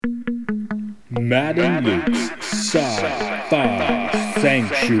Matt and Luke's Sci-Fi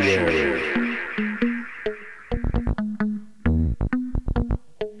Sanctuary.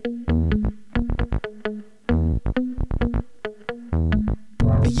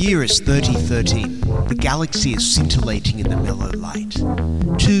 The year is 3013. The galaxy is scintillating in the mellow light.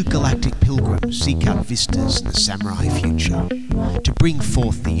 Two galactic pilgrims seek out vistas in the samurai future to bring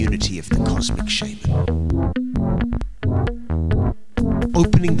forth the unity of the cosmic shaman.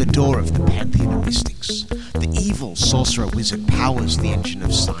 Opening the door of the pantheon of mystics, the evil sorcerer wizard powers the engine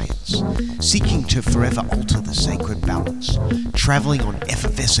of science, seeking to forever alter the sacred balance, traveling on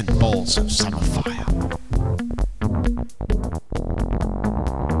effervescent balls of summer fire.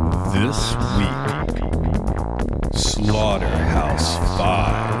 This week, Slaughterhouse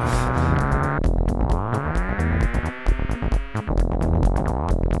 5.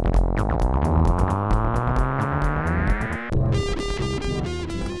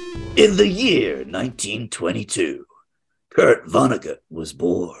 In the year 1922, Kurt Vonnegut was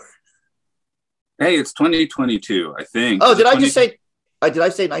born. Hey, it's 2022, I think. Oh, did I just say? Did I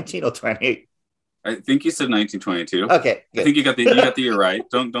say 19 or 20? I think you said 1922. Okay, good. I think you got the year right.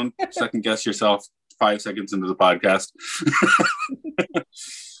 Don't second guess yourself 5 seconds into the podcast.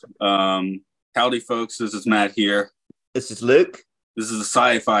 Howdy, folks. This is Matt here. This is Luke. This is a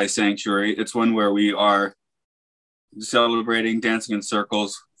sci-fi sanctuary. It's one where we are celebrating dancing in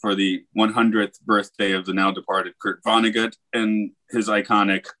circles for the 100th birthday of the now departed Kurt Vonnegut and his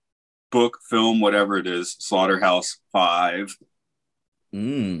iconic book, film, whatever it is, Slaughterhouse 5.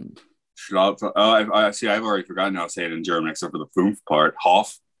 I see. I've already forgotten how to say it in German, except for the Fünf part.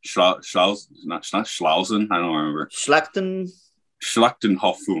 Hof, not Schlausen. I don't remember. Schlachtenhof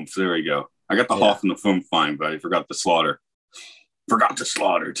Fünf. There we go. I got the Hof and the Fünf fine, but I forgot the slaughter. Forgot to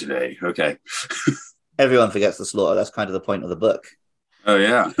slaughter today. Okay. Everyone forgets the slaughter. That's kind of the point of the book. Oh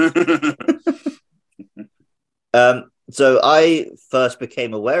yeah. So I first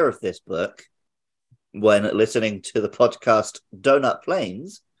became aware of this book when listening to the podcast Donut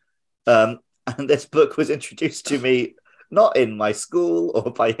Plains. And this book was introduced to me not in my school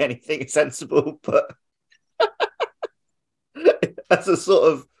or by anything sensible, but as a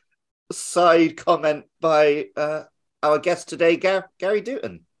sort of side comment by our guest today, Gary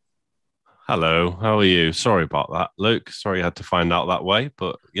Dutton. Hello, how are you? Sorry about that, Luke. Sorry you had to find out that way,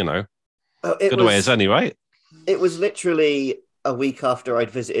 but, you know, good way as any, right? It was literally a week after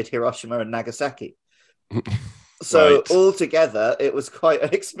I'd visited Hiroshima and Nagasaki. So right. Altogether, it was quite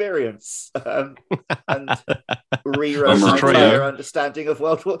an experience and rewrote my entire understanding of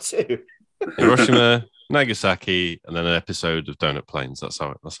World War II. Hiroshima, Nagasaki, and then an episode of Donut Plains. That's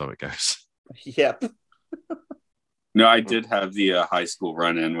how it goes. Yep. No, I did have the high school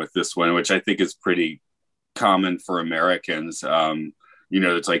run-in with this one, which I think is pretty common for Americans.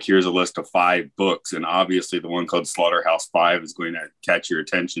 It's like, here's a list of 5 books, and obviously the one called Slaughterhouse 5 is going to catch your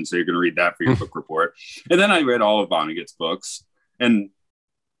attention, so you're going to read that for your book report. And then I read all of Vonnegut's books, at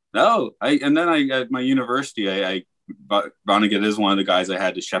my university, Vonnegut is one of the guys I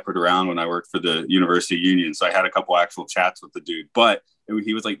had to shepherd around when I worked for the University Union, so I had a couple actual chats with the dude, but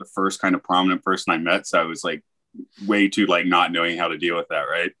he was like the first kind of prominent person I met, so I was like way too like not knowing how to deal with that,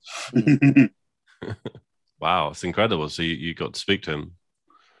 right? Wow, it's incredible. So you got to speak to him.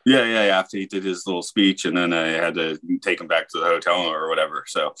 Yeah. After he did his little speech, and then I had to take him back to the hotel or whatever.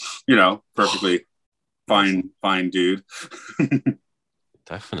 So, perfectly fine dude.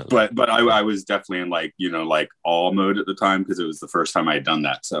 Definitely. But I was definitely in like awe mode at the time because it was the first time I had done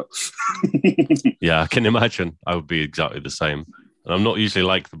that. So yeah, I can imagine. I would be exactly the same. And I'm not usually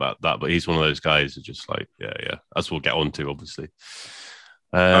like about that, but he's one of those guys who just like, yeah, as we'll get on to, obviously.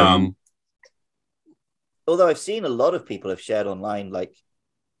 Although I've seen a lot of people have shared online, like,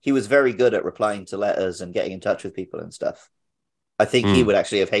 he was very good at replying to letters and getting in touch with people and stuff. I think he would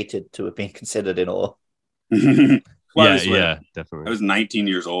actually have hated to have been considered in awe. Yeah, definitely. I was 19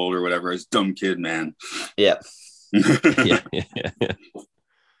 years old or whatever. I was a dumb kid, man. Yeah. Yeah.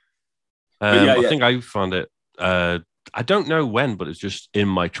 I think I found it... I don't know when, but it's just in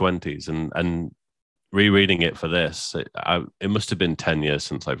my 20s, and rereading it for this, it must have been 10 years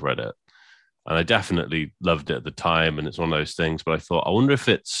since I've read it. And I definitely loved it at the time, and it's one of those things, but I thought, I wonder if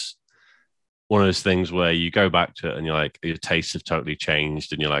it's one of those things where you go back to it and you're like, your tastes have totally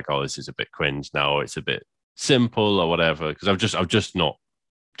changed, and you're like, oh, this is a bit cringe now, or it's a bit simple or whatever, because I've just not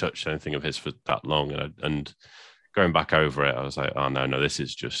touched anything of his for that long, and going back over it, I was like, oh, no, this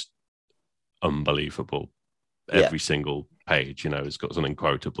is just unbelievable. Every single page, it's got something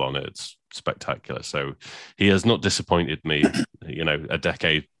quotable on it. It's spectacular. So he has not disappointed me, a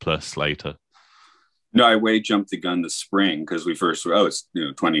decade plus later. No, I way jumped the gun this spring because we first, it's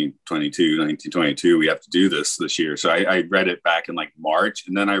 2022, 1922. We have to do this year. So I read it back in like March,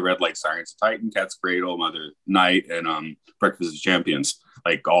 and then I read like Sirens of Titan, Cat's Cradle, Mother Night, and Breakfast of Champions,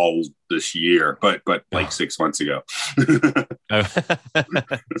 like all this year, but like 6 months ago.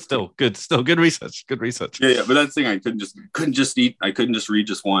 Still good research. Good research. Yeah, but that's the thing. I couldn't just read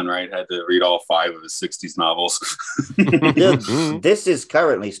just one, right? I had to read all 5 of his 60s novels. This is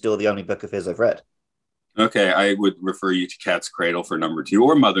currently still the only book of his I've read. Okay, I would refer you to Cat's Cradle for number 2,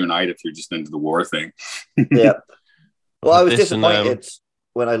 or Mother Night if you're just into the war thing. Yeah. Well, I was disappointed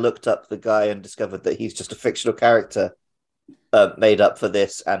when I looked up the guy and discovered that he's just a fictional character made up for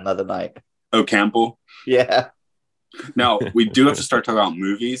this and Mother Night. Oh, Campbell? Yeah. Now, we do have to start talking about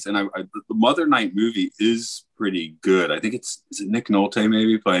movies, and the Mother Night movie is pretty good. I think is it Nick Nolte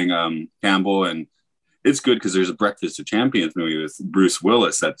maybe playing Campbell, and it's good because there's a Breakfast of Champions movie with Bruce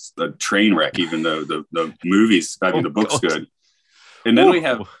Willis. That's a train wreck, even though the movies, the book's good. And then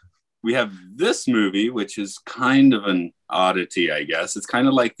we have this movie, which is kind of an oddity, I guess. It's kind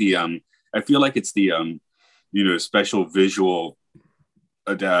of like I feel like it's the special visual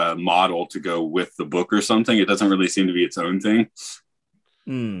model to go with the book or something. It doesn't really seem to be its own thing.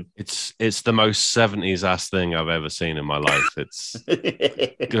 It's the most 70s ass thing I've ever seen in my life. It's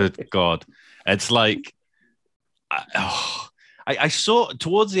good God. It's like I saw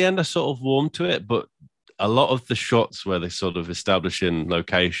towards the end I sort of warmed to it, but a lot of the shots where they sort of establish in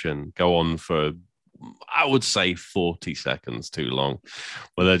location go on for, I would say, 40 seconds too long,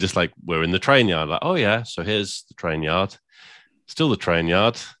 where they're just like, we're in the train yard, like, oh yeah, so here's the train yard, still the train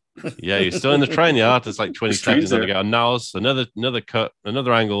yard. Yeah, you're still in the train yard. It's like 20 seconds and go, now it's another cut,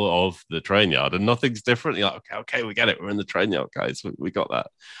 another angle of the train yard, and nothing's different. You're like, okay, we get it. We're in the train yard, guys. We got that.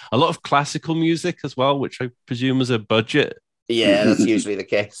 A lot of classical music as well, which I presume is a budget. Yeah, that's usually the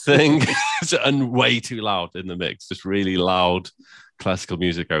case. Thing. And way too loud in the mix. Just really loud classical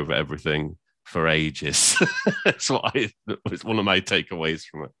music over everything for ages. That's it's one of my takeaways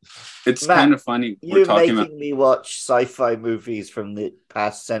from it. It's Matt, kind of funny. You're making me watch sci-fi movies from the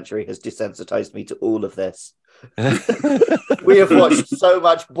past century has desensitized me to all of this. We have watched so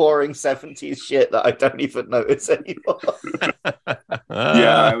much boring 70s shit that I don't even notice anymore.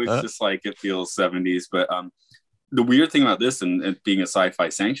 Yeah, I was just like, it feels 70s. But the weird thing about this and being a sci-fi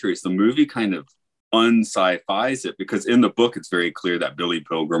sanctuary is the movie kind of un-sci-fi's it, because in the book it's very clear that Billy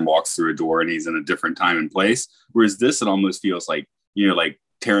Pilgrim walks through a door and he's in a different time and place, whereas this, it almost feels like like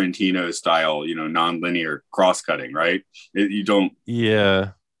Tarantino style, non-linear cross-cutting, right? You don't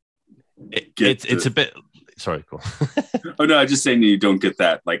it's a bit, sorry, cool. Oh no, I'm just saying that you don't get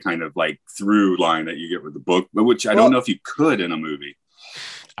that like kind of like through line that you get with the book, but which I don't know if you could in a movie.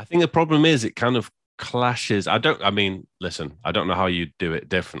 I think the problem is it kind of clashes. I don't know how you do it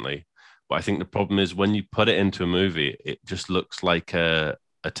differently. But I think the problem is when you put it into a movie, it just looks like a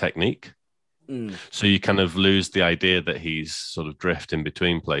technique. So you kind of lose the idea that he's sort of drifting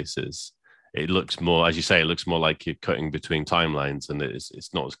between places. It looks more, as you say, it looks more like you're cutting between timelines, and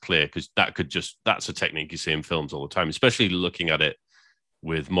it's not as clear, because that's a technique you see in films all the time, especially looking at it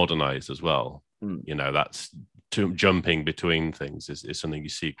with Modernized as well. That's jumping between things is something you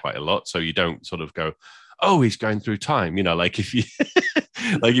see quite a lot. So you don't sort of go, oh, he's going through time. Like if you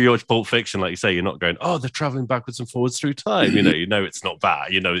like if you watch Pulp Fiction, like you say, you're not going, oh, they're traveling backwards and forwards through time. It's not that.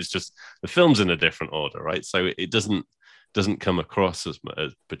 It's just the film's in a different order, right? So it doesn't come across as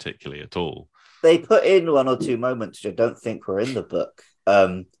particularly at all. They put in one or two moments which I don't think were in the book,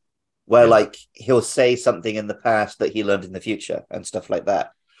 where like he'll say something in the past that he learned in the future and stuff like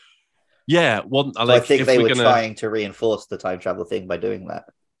that. Yeah, I think they were trying to reinforce the time travel thing by doing that.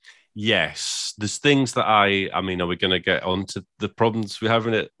 Yes, there's things that are we going to get on to the problems we're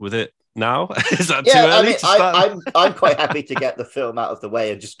having with it now? Is that too early to start? I'm quite happy to get the film out of the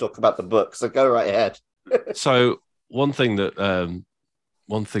way and just talk about the book. So go right ahead. So one thing that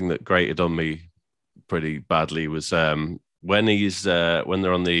grated on me pretty badly was when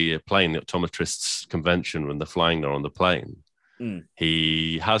they're on the plane, the optometrists convention, when they're flying there on the plane.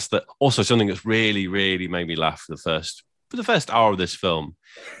 He has also something that's really, really made me laugh for the first hour of this film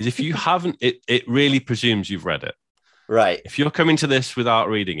is if you haven't, it really presumes you've read it. Right. If you're coming to this without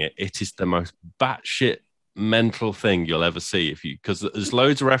reading it, it is the most batshit mental thing you'll ever see. Because there's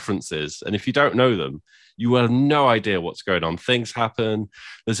loads of references, and if you don't know them, you will have no idea what's going on. Things happen.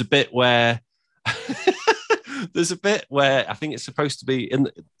 There's a bit where I think it's supposed to be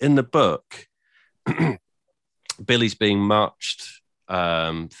in the book. Billy's being marched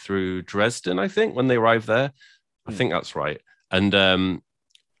through Dresden, I think, when they arrive there. I think that's right. And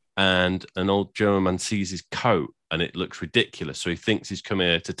and an old German man sees his coat and it looks ridiculous. So he thinks he's come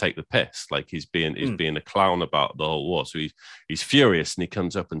here to take the piss, like he's being a clown about the whole war. So he's furious, and he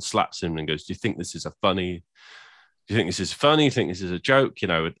comes up and slaps him and goes, "Do you think this is funny? Do you think this is funny? Do you think this is a joke?" You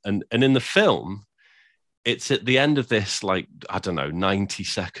know, and in the film, it's at the end of this, like, I don't know,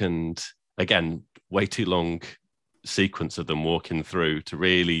 90-second, again, way too long sequence of them walking through to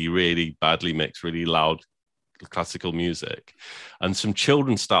really, really badly mixed, really loud classical music. And some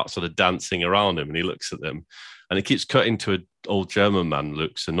children start sort of dancing around him, and he looks at them, and it keeps cutting to an old German man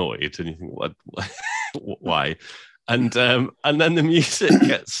looks annoyed, and you think, what? Why? And then the music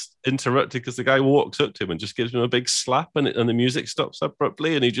gets interrupted because the guy walks up to him and just gives him a big slap, and the music stops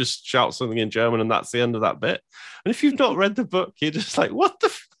abruptly, and he just shouts something in German, and that's the end of that bit. And if you've not read the book, you're just like, what the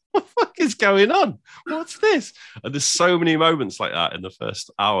fuck is going on? What's this? And there's so many moments like that in the first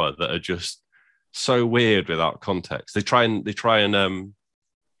hour that are just so weird without context. They try and do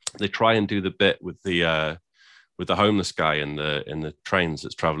the bit with the homeless guy in the trains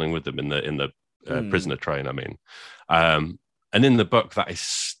that's traveling with them in the prisoner train. I mean, and in the book that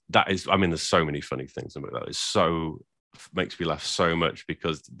is. I mean, there's so many funny things about that. It's so makes me laugh so much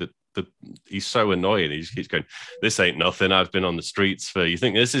because he's so annoying. He just keeps going, "This ain't nothing. I've been on the streets for. You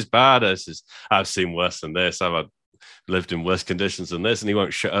think this is bad? I've seen worse than this. I've lived in worse conditions than this," and he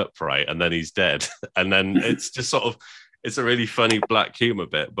won't shut up, right? And then he's dead. And then it's just sort of, it's a really funny black humor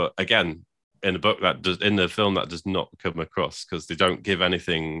bit. But again, in the film that does not come across because they don't give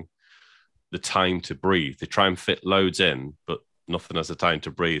anything the time to breathe. They try and fit loads in, but nothing has the time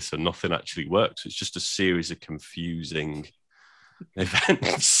to breathe, so nothing actually works. It's just a series of confusing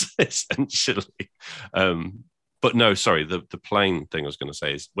events, essentially. But no, sorry, the plane thing I was going to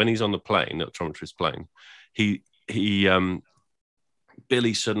say is when he's on the plane, the optometrist plane,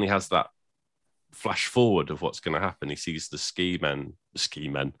 Billy suddenly has that flash forward of what's going to happen. He sees the ski men,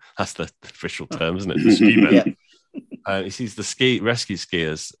 that's the official term, isn't it? The ski men. Yeah. He sees the rescue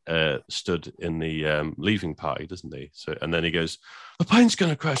skiers stood in the leaving party, doesn't he? So, and then he goes, "The plane's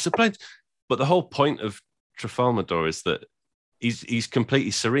going to crash. The plane." But the whole point of Trafalmador is that he's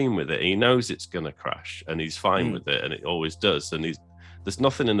completely serene with it. He knows it's going to crash, and he's fine with it, and it always does. And there's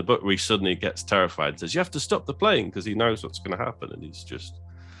nothing in the book where he suddenly gets terrified and says, "You have to stop the plane," because he knows what's going to happen, and he's just.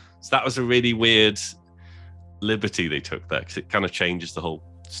 So that was a really weird liberty they took there because it kind of changes the whole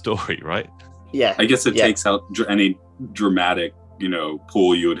story, right? Yeah, I guess it takes out any dramatic,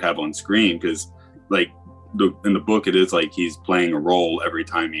 pull you would have on screen because, like, in the book, it is like he's playing a role every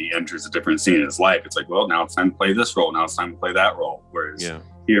time he enters a different scene in his life. It's like, well, now it's time to play this role. Now it's time to play that role. Whereas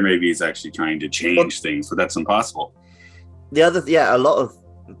here, maybe he's actually trying to change things, but that's impossible. A lot of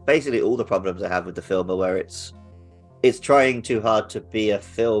basically all the problems I have with the film are where it's trying too hard to be a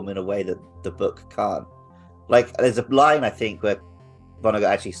film in a way that the book can't. Like, there's a line I think where Vonnegut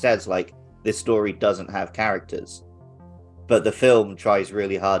actually says, like, this story doesn't have characters, but the film tries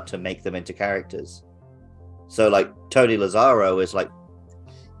really hard to make them into characters. So, like, Tony Lazzaro is like,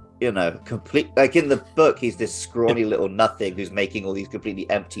 complete. Like in the book, he's this scrawny little nothing who's making all these completely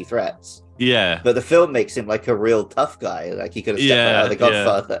empty threats. Yeah. But the film makes him like a real tough guy. Like he could have stepped out of The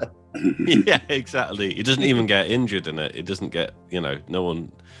Godfather. Yeah, exactly. He doesn't even get injured in it. It doesn't get, no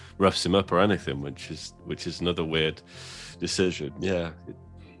one roughs him up or anything, which is another weird decision. Yeah.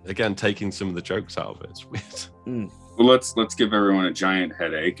 Again, taking some of the jokes out of it. It's weird. Well, let's give everyone a giant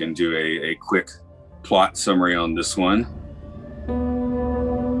headache and do a quick plot summary on this one.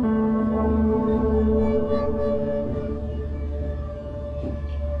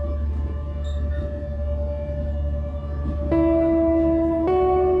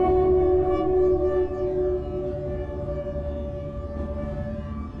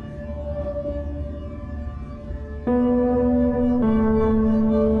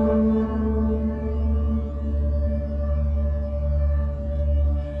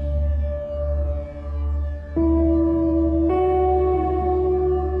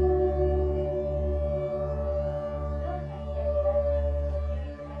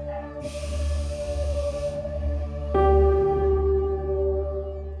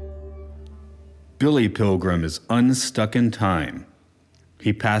 Billy Pilgrim is unstuck in time.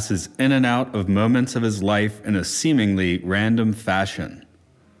 He passes in and out of moments of his life in a seemingly random fashion.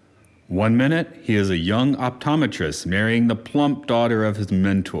 One minute, he is a young optometrist marrying the plump daughter of his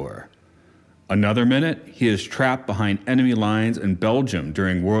mentor. Another minute, he is trapped behind enemy lines in Belgium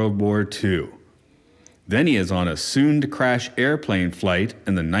during World War II. Then he is on a soon-to-crash airplane flight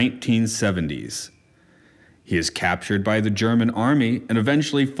in the 1970s. He is captured by the German army and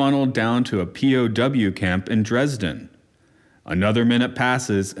eventually funneled down to a POW camp in Dresden. Another minute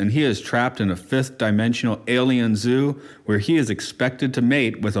passes, and he is trapped in a fifth-dimensional alien zoo where he is expected to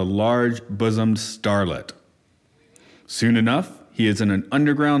mate with a large-bosomed starlet. Soon enough, he is in an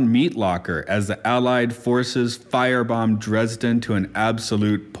underground meat locker as the Allied forces firebomb Dresden to an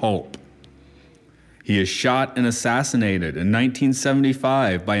absolute pulp. He is shot and assassinated in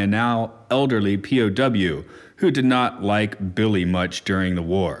 1975 by a now elderly POW who did not like Billy much during the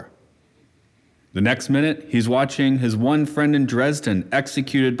war. The next minute, he's watching his one friend in Dresden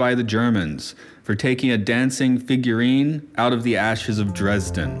executed by the Germans for taking a dancing figurine out of the ashes of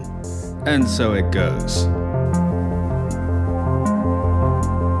Dresden. And so it goes.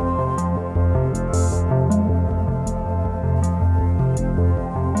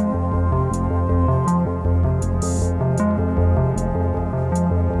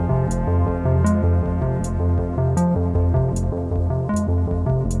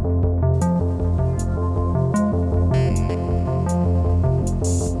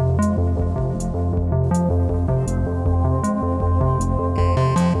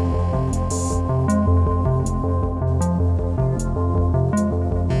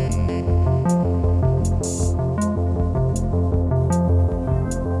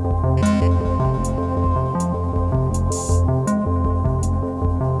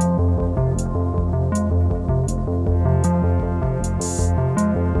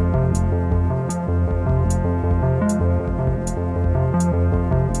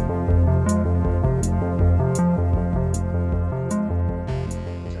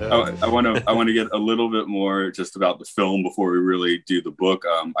 I want to get a little bit more just about the film before we really do the book.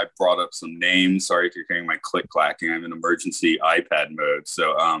 I brought up some names. Sorry if you're hearing my click clacking. I'm in emergency iPad mode.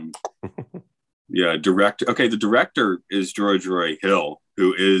 So yeah, director. Okay, the director is George Roy Hill,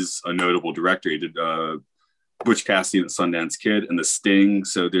 who is a notable director. He did Butch Cassidy and the Sundance Kid and The Sting.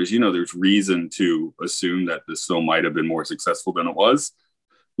 So there's reason to assume that this film might have been more successful than it was.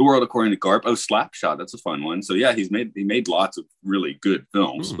 The World According to Garp. Oh, Slapshot. That's a fun one. So yeah, he made lots of really good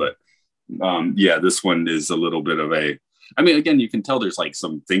films, but yeah, this one is a little bit of a, I mean, again, you can tell there's like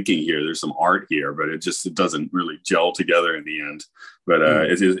some thinking here, there's some art here, but it doesn't really gel together in the end. But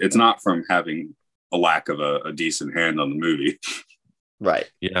it's not from having a lack of a decent hand on the movie.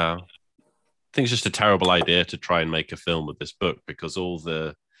 Right. Yeah. I think it's just a terrible idea to try and make a film with this book, because all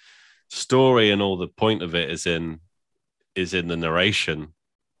the story and all the point of it is in the narration.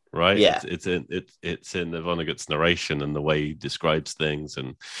 Right. Yeah. It's in Vonnegut's narration and the way he describes things,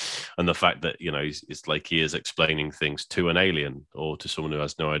 and the fact that it's like he is explaining things to an alien or to someone who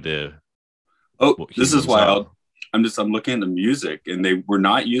has no idea. Oh, this is wild. I'm looking at the music, and they were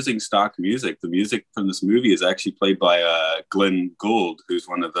not using stock music. The music from this movie is actually played by Glenn Gould, who's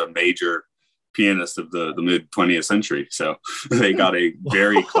one of the major pianists of the mid 20th century. So they got a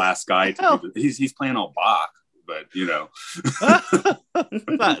very class guy to do this. He's playing all Bach. But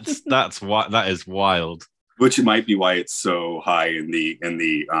that is wild. Which might be why it's so high in the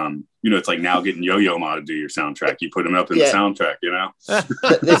it's like now getting Yo-Yo Ma to do your soundtrack. You put him up in the soundtrack,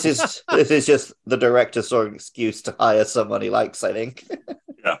 This is just the director saw an excuse to hire someone he likes, I think.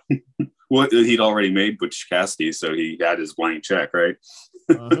 Yeah. Well, he'd already made Butch Cassidy, so he had his blank check, right?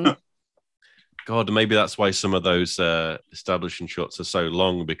 Mm-hmm. God, maybe that's why some of those establishing shots are so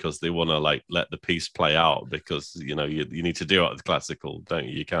long, because they want to like let the piece play out, because you need to do it the classical, don't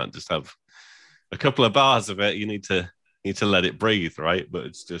you? You can't just have a couple of bars of it. You need to let it breathe, right? But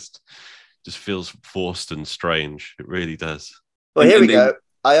it's just feels forced and strange. It really does. Well, here we go.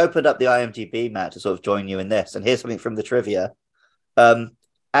 I opened up the IMDb, Matt, to sort of join you in this, and here's something from the trivia. And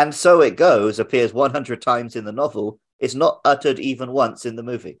so it goes appears 100 times in the novel. It's not uttered even once in the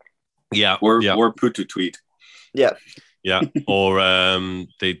movie. Yeah, or Putu tweet. Yeah. Yeah. Or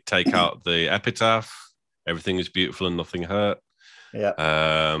they take out the epitaph. Everything is beautiful and nothing hurt. Yeah.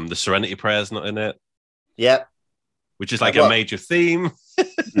 The Serenity Prayer is not in it. Yeah. Which is like a major theme.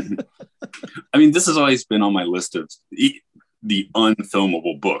 I mean, this has always been on my list of the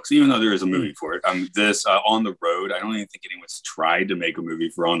unfilmable books, even though there is a movie for it. This On the Road, I don't even think anyone's tried to make a movie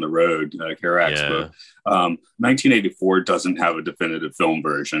for On the Road, Kerouac's book. 1984 doesn't have a definitive film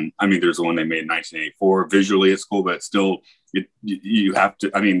version. I mean, there's the one they made in 1984. Visually, it's cool, but still, you have to.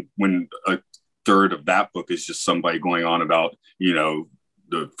 I mean, when a third of that book is just somebody going on about,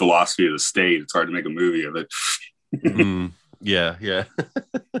 the philosophy of the state, it's hard to make a movie of it. Yeah.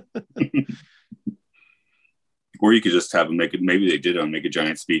 Or you could just have them make it. Maybe they did make a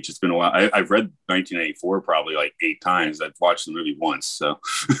giant speech. It's been a while. I've read 1984 probably like 8 times. I've watched the movie once. So,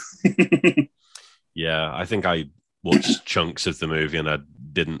 yeah, I think I watched chunks of the movie and I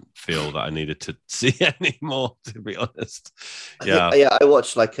didn't feel that I needed to see any more, to be honest. Yeah. I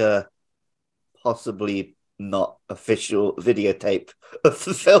watched like possibly not official videotape of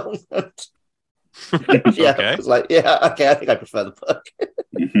the film. Yeah, Okay. I was like, yeah, okay, I think I prefer the book.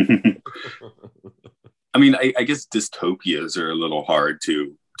 I mean, I guess dystopias are a little hard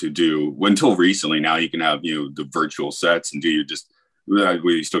to do until recently. Now you can have, the virtual sets and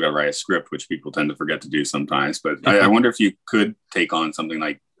we still got to write a script, which people tend to forget to do sometimes. But I wonder if you could take on something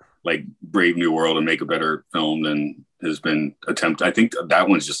like Brave New World and make a better film than has been attempted. I think that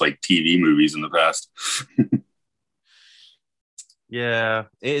one's just like TV movies in the past. Yeah,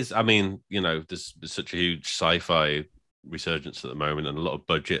 it is. I mean, there's such a huge sci-fi resurgence at the moment and a lot of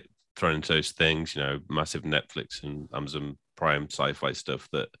budget thrown into those things, massive Netflix and Amazon Prime sci-fi stuff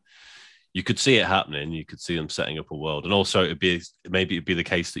that you could see it happening. You could see them setting up a world. And also it'd be the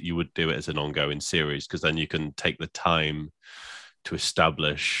case that you would do it as an ongoing series, because then you can take the time to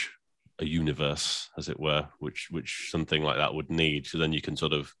establish a universe, as it were, which something like that would need. So then you can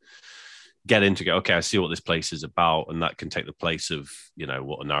sort of get into okay, I see what this place is about, and that can take the place of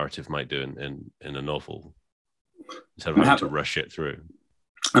what a narrative might do in a novel, instead of having to rush it through.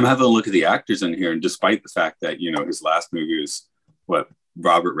 I'm having a look at the actors in here, and despite the fact that his last movie was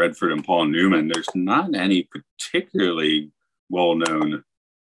Robert Redford and Paul Newman, there's not any particularly well-known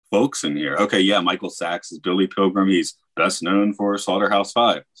folks in here. Okay, yeah, Michael Sachs is Billy Pilgrim. He's best known for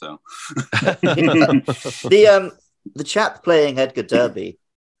Slaughterhouse-Five. So the chap playing Edgar Derby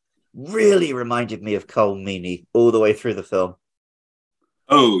really reminded me of Cole Meany all the way through the film.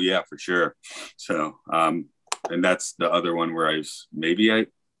 Oh yeah, for sure. So and that's the other one where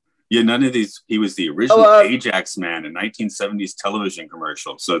none of these. He was the original Ajax man in 1970s television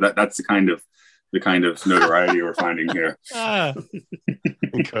commercial. So that's the kind of notoriety we're finding here.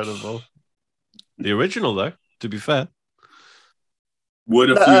 Incredible. The original, though, to be fair.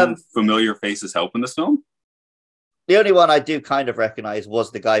 Would a few familiar faces help in this film? The only one I do kind of recognize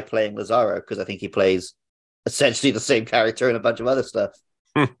was the guy playing Lazaro, because I think he plays essentially the same character in a bunch of other stuff.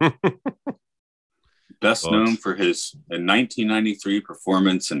 Best known for his 1993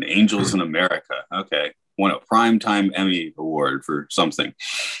 performance in Angels in America. Okay. Won a Primetime Emmy Award for something.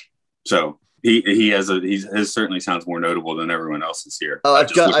 So he certainly sounds more notable than everyone else's here. Oh,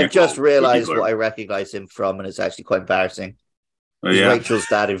 I've just realized what I recognize him from, and it's actually quite embarrassing. He's Rachel's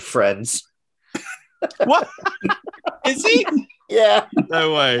dad in Friends. What? Is he? Yeah.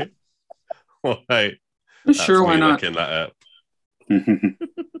 No way. Wait. Sure, why not? Looking that up.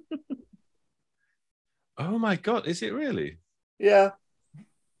 Oh my God, is it really? Yeah.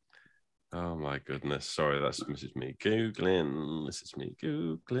 Oh my goodness. Sorry, this is me Googling.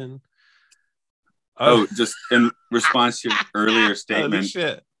 Oh, just in response to your earlier statement. Holy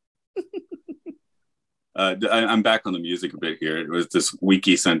shit. I'm back on the music a bit here. It was this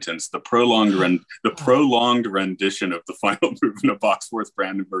wiki sentence: the prolonged rendition of the final movement of Bosworth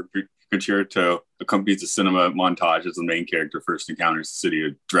Brandenburg Concerto accompanies the cinema montage as the main character first encounters the city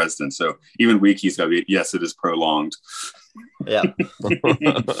of Dresden. So even wiki's got to be, yes, it is prolonged. Yeah,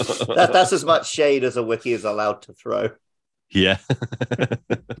 that's as much shade as a wiki is allowed to throw. Yeah,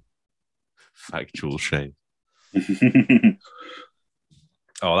 factual shade.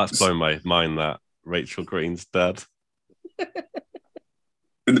 Oh, that's blown my mind. That Rachel Green's dad.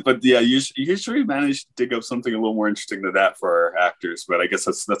 But yeah, usually managed to dig up something a little more interesting than that for our actors. But I guess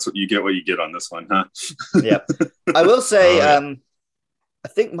that's what you get on this one, huh? Yeah, I will say, I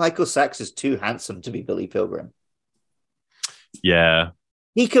think Michael Sachs is too handsome to be Billy Pilgrim. Yeah,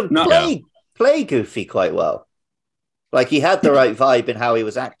 he can play goofy quite well. Like, he had the right vibe in how he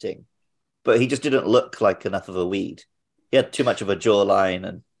was acting, but he just didn't look like enough of a weed. He had too much of a jawline,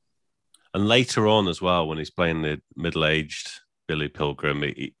 and later on as well, when he's playing the middle-aged Billy Pilgrim,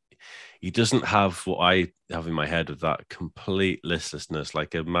 he doesn't have what I have in my head of that complete listlessness,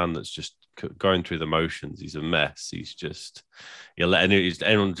 like a man that's just going through the motions. He's a mess. He's just, he'll let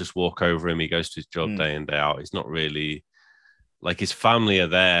anyone just walk over him. He goes to his job day in, day out. He's not really, like, his family are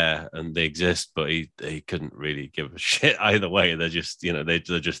there and they exist, but he couldn't really give a shit either way. They're just,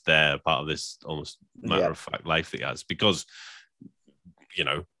 they're just there, part of this almost matter-of-fact life that he has, because,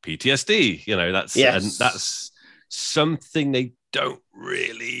 PTSD, and that's something they don't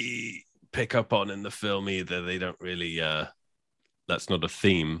really pick up on in the film either. They don't really, that's not a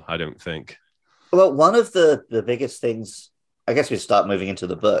theme, I don't think. Well, one of the biggest things, I guess we start moving into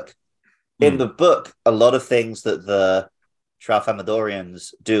the book. In the book, a lot of things that the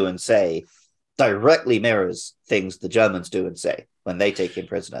Tralfamadorians do and say directly mirrors things the Germans do and say when they take him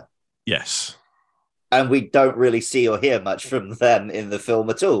prisoner. Yes. And we don't really see or hear much from them in the film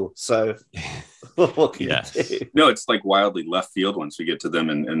at all. So what can you do? No, it's like wildly left field once we get to them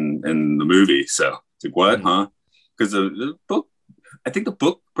in the movie. So it's like, what, huh? Because the I think the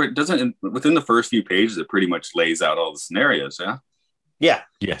book doesn't, within the first few pages, it pretty much lays out all the scenarios. Yeah. Yeah.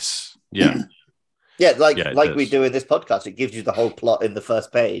 Yes. Yeah. Yeah, like Yeah, it like we does. do in this podcast, it gives you the whole plot in the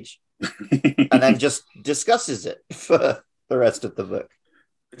first page and then just discusses it for the rest of the book.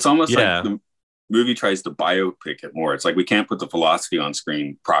 It's almost Yeah. like the movie tries to biopic it more. It's like we can't put the philosophy on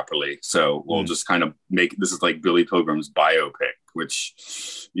screen properly, so we'll just kind of make this is like Billy Pilgrim's biopic, which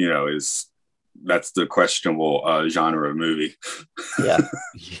that's the questionable genre of movie. Yeah.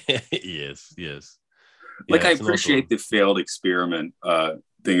 Yes. Like Yeah, I it's an awesome appreciate the failed experiment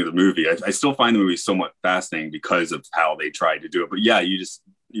thing of the movie. I still find the movie somewhat fascinating because of how they tried to do it. But yeah, you just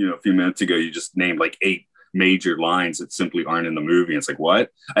a few minutes ago you just named like 8 major lines that simply aren't in the movie. It's like, what?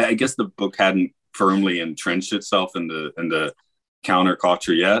 I guess the book hadn't firmly entrenched itself in the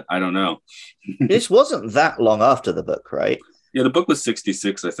counterculture yet. I don't know. This wasn't that long after the book, right? Yeah, the book was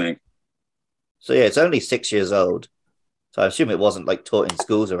 66, I think. So yeah, it's only 6 years old. So I assume it wasn't like taught in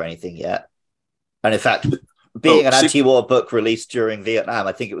schools or anything yet. And in fact, being an anti-war book released during Vietnam,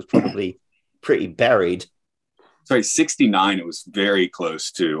 I think it was probably pretty buried. Sorry, 69. It was very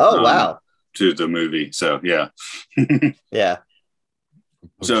close to. Oh, wow. To the movie. So yeah. Yeah.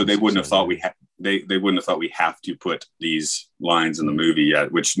 So they wouldn't have thought they wouldn't have thought we have to put these lines in the movie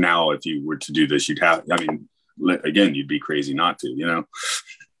yet. Which now, if you were to do this, you'd have. I mean, again, you'd be crazy not to.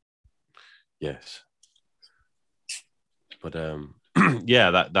 Yes. But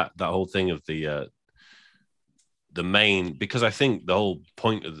yeah, that whole thing of the main, because I think the whole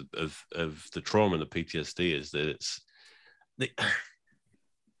point of the trauma and the PTSD is that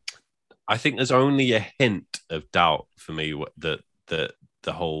I think there's only a hint of doubt for me that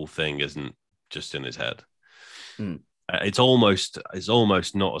the whole thing isn't just in his head. It's almost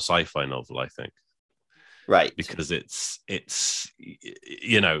not a sci-fi novel, I think. Right. Because it's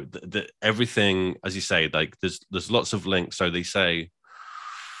the everything, as you say, like there's lots of links. So they say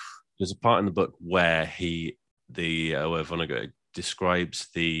there's a part in the book where where Vonnegut describes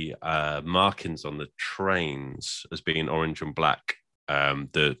the markings on the trains as being orange and black,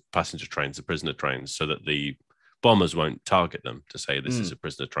 the passenger trains, the prisoner trains, so that the bombers won't target them to say this is a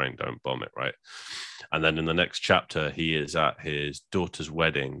prisoner train, don't bomb it, right? And then in the next chapter, he is at his daughter's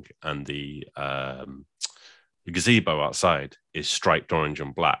wedding, and the gazebo outside is striped orange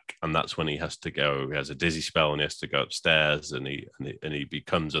and black, and that's when he has to go. He has a dizzy spell and he has to go upstairs, and he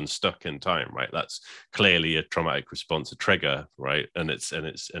becomes unstuck in time, right? That's clearly a traumatic response, a trigger, right? And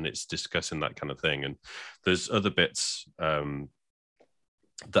it's discussing that kind of thing. And there's other bits that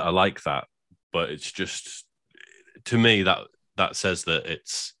are like that, but it's just, to me, that says that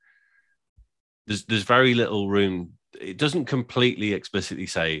there's very little room. It doesn't completely explicitly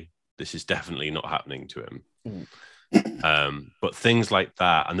say this is definitely not happening to him. But things like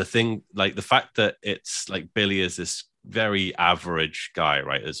that, and the fact that it's like Billy is this very average guy,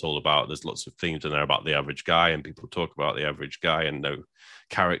 right? There's lots of themes in there about the average guy, and people talk about the average guy and no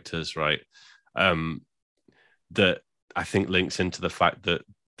characters, right? That I think links into the fact that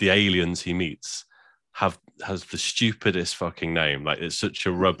the aliens he meets has the stupidest fucking name. Like, it's such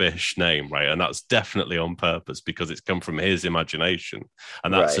a rubbish name, right? And that's definitely on purpose because it's come from his imagination,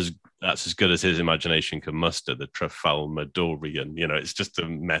 and that's as good as his imagination can muster. The Trafalmadorian, it's just a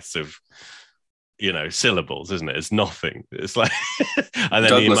mess of syllables, isn't it? It's nothing. It's like and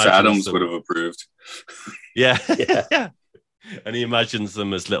then Douglas Adams would have approved. Yeah. And he imagines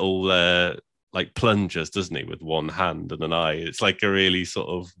them as little like plungers, doesn't he, with one hand and an eye? It's like a really sort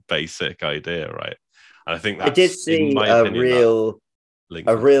of basic idea, right? And I think that's, I did see a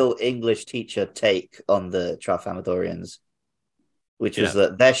real English teacher take on the Tralfamadorians, which was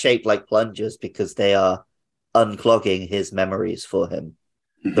that they're shaped like plungers because they are unclogging his memories for him,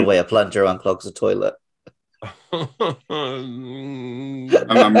 the way a plunger unclogs a toilet.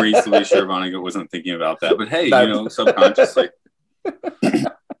 I'm reasonably sure Vonnegut wasn't thinking about that, but hey, subconsciously.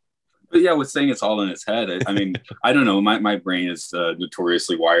 But yeah, with saying it's all in his head, I mean, I don't know. My brain is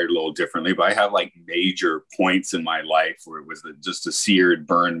notoriously wired a little differently, but I have like major points in my life where it was just a seared,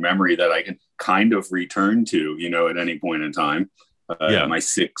 burned memory that I can kind of return to, at any point in time. My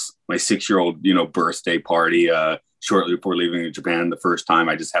 6-year-old, birthday party shortly before leaving Japan the first time.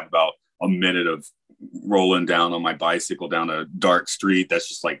 I just have about a minute of rolling down on my bicycle down a dark street that's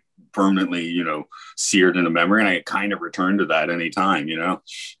just like permanently, seared into memory, and I kind of return to that anytime,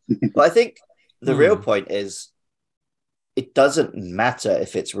 Well, I think the real point is it doesn't matter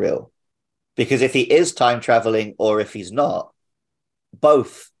if it's real, because if he is time traveling or if he's not,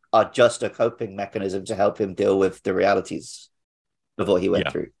 both are just a coping mechanism to help him deal with the realities of what he went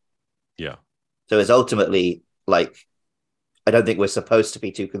through. Yeah. So it's ultimately like, I don't think we're supposed to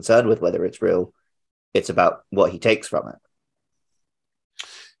be too concerned with whether it's real. It's about what he takes from it.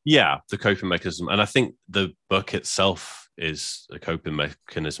 Yeah, the coping mechanism. And I think the book itself is a coping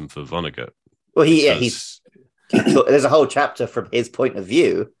mechanism for Vonnegut. Well, because- there's a whole chapter from his point of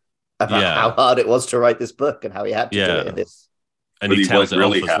view about Yeah. how hard it was to write this book and how he had to do Yeah. it in this. and But he tells what it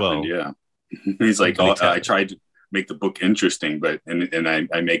really off as happened, well. yeah. He's like, And he I tried to make the book interesting, but and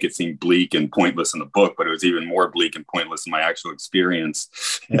I make it seem bleak and pointless in the book, but it was even more bleak and pointless in my actual experience.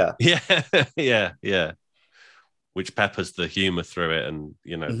 Yeah. Yeah. Which peppers the humor through it, and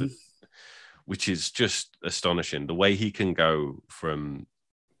Mhm. which is just astonishing. The way he can go from,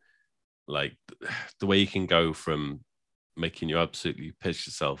 making you absolutely piss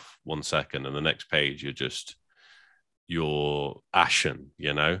yourself 1 second, and the next page you're ashen.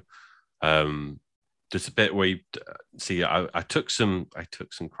 There's a bit where you see. I took some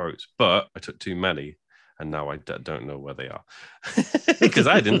quotes, but I took too many. And now I don't know where they are because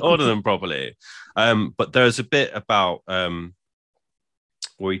I didn't order them properly. But there's a bit about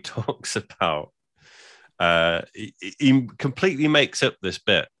where he talks about he completely makes up this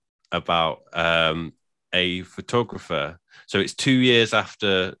bit about a photographer. So it's 2 years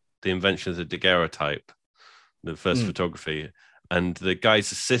after the invention of the daguerreotype, the first photography, and the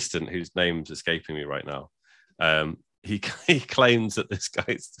guy's assistant, whose name's escaping me right now, he claims that this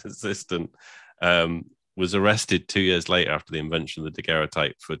guy's assistant was arrested 2 years later after the invention of the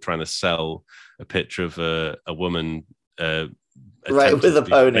daguerreotype for trying to sell a picture of a woman Right, with a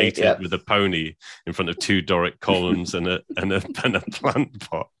pony, mated yeah. with a pony in front of 2 Doric columns and a plant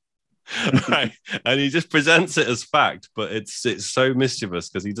pot. Right, and he just presents it as fact, but it's so mischievous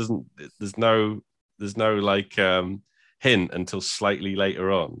because he doesn't. There's no hint until slightly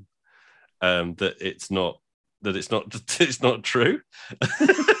later on that it's not true.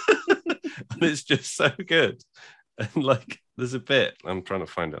 And it's just so good. And there's a bit, I'm trying to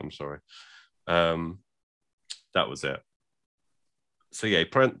find it, I'm sorry. That was it. So yeah, he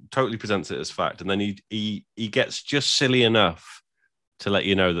totally presents it as fact, and then he gets just silly enough to let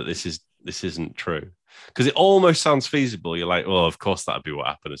you know that this isn't true, because it almost sounds feasible. You're like, well, of course that'd be what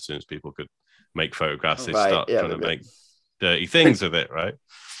happened as soon as people could make photographs. They start trying to make dirty things with it, right?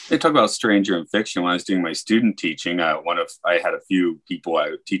 They talk about stranger in fiction. When I was doing my student teaching, I had a few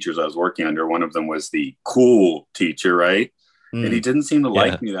teachers I was working under. One of them was the cool teacher, right? And he didn't seem to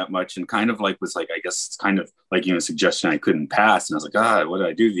like me that much, and kind of was I guess it's kind of a suggestion I couldn't pass. And I was like, God, what did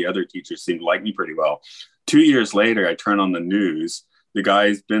I do? The other teachers seemed to like me pretty well. 2 years later, I turn on the news. The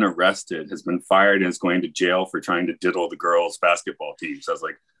guy's been arrested, has been fired, and is going to jail for trying to diddle the girls' basketball team. So I was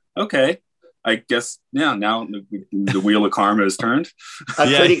like, okay, I guess, yeah, now the wheel of karma has turned. I'm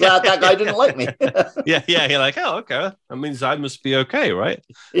pretty glad that guy didn't like me. Yeah, you're like, oh, okay. That means I must be okay, right?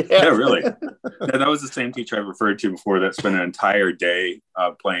 Yeah, really. That was the same teacher I referred to before that spent an entire day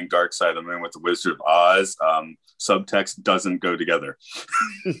playing Dark Side of the Moon with the Wizard of Oz. Subtext doesn't go together.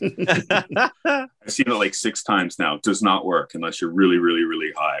 I've seen it 6 times now. It does not work unless you're really, really,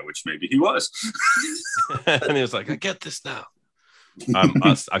 really high, which maybe he was. And he was like, I get this now.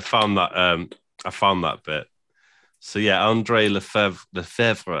 I found that bit. So yeah, Andre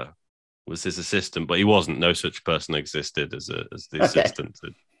Lefebvre was his assistant, but he wasn't. No such person existed as the assistant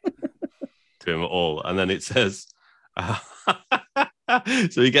to him at all. And then it says,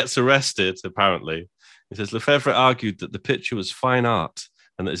 so he gets arrested. Apparently, it says Lefebvre argued that the picture was fine art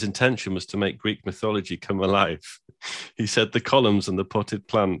and that his intention was to make Greek mythology come alive. He said the columns and the potted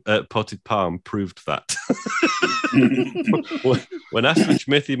palm proved that. When asked which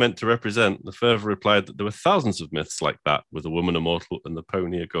myth he meant to represent, Lefebvre replied that there were thousands of myths like that, with a woman a mortal and the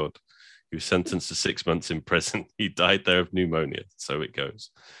pony a god. He was sentenced to 6 months in prison. He died there of pneumonia. So it goes.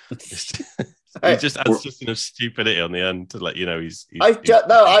 He just adds just enough stupidity on the end to let you know he's I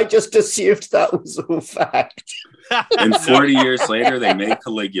just assumed that was all fact. And 40 years later, they made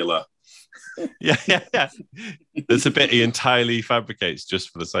Caligula. Yeah. There's a bit he entirely fabricates just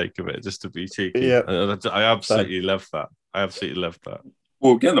for the sake of it, just to be cheeky. Yeah. I absolutely love that.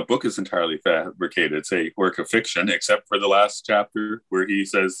 Well, again, the book is entirely fabricated. It's a work of fiction, except for the last chapter where he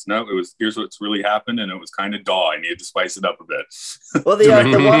says, "No, here's what's really happened, and it was kind of dull. I needed to spice it up a bit." Well,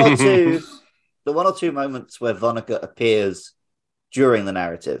 the one or two moments where Vonnegut appears during the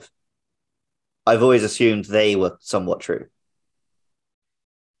narrative, I've always assumed they were somewhat true.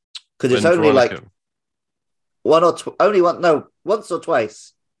 Because it's only once or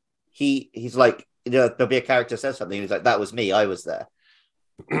twice. He's like, there'll be a character says something. He's like, that was me. I was there.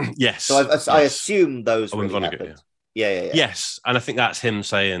 Yes. So I assume those really Vonnegut, happened. Yeah. Yes. And I think that's him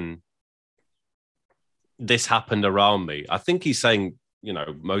saying, this happened around me. I think he's saying,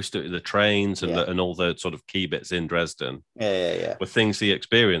 most of the trains and all the sort of key bits in Dresden were things he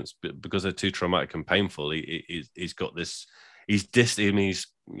experienced, but because they're too traumatic and painful, he's got this. he's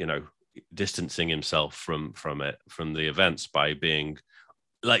distancing himself from the events by being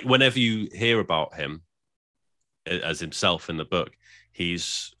like, whenever you hear about him as himself in the book,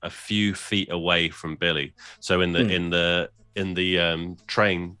 he's a few feet away from Billy. So in the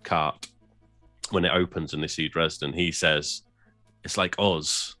train cart, when it opens and they see Dresden, he says, "It's like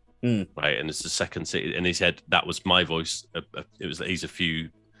Oz." Right, and it's the second city, and he said that was my voice. He's a few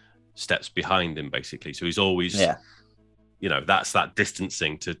steps behind him, basically. So he's always, that's that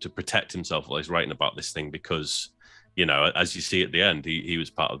distancing to protect himself while he's writing about this thing, because, as you see at the end, he was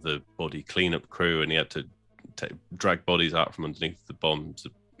part of the body cleanup crew, and he had to drag bodies out from underneath the bombs.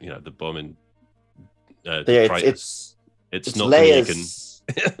 The bombing. It's not layers,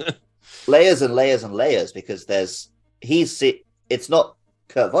 layers and layers and layers, because it's not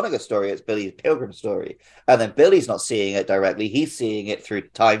Kurt Vonnegut's story, it's Billy Pilgrim's story, and then Billy's not seeing it directly; he's seeing it through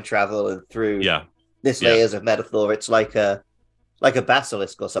time travel and through this layers of metaphor. It's like a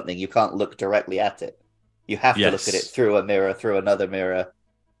basilisk or something. You can't look directly at it; you have to look at it through a mirror, through another mirror,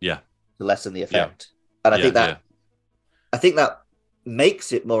 to lessen the effect. And I think that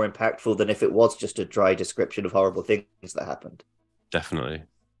makes it more impactful than if it was just a dry description of horrible things that happened. Definitely,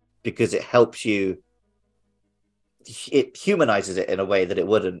 because it helps you. It humanizes it in a way that it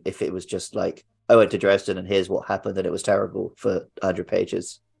wouldn't if it was just like, I went to Dresden and here's what happened and it was terrible for 100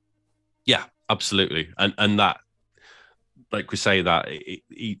 pages. Yeah, absolutely. And that, like we say, that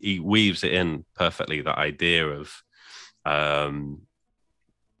he weaves it in perfectly, that idea of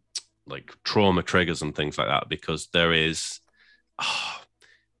like trauma triggers and things like that, because there is, I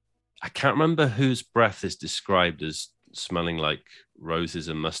can't remember whose breath is described as smelling like roses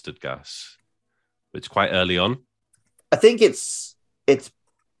and mustard gas. It's quite early on. I think it's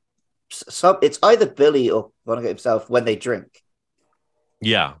either Billy or Vonnegut himself when they drink.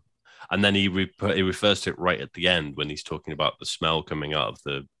 Yeah, and then he refers to it right at the end when he's talking about the smell coming out of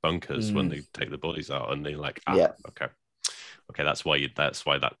the bunkers when they take the bodies out, and they're like, okay, that's why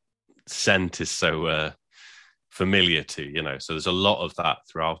that scent is so familiar to. So there's a lot of that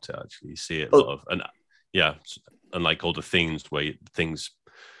throughout it. Actually, you see it a lot of, and like all the themes where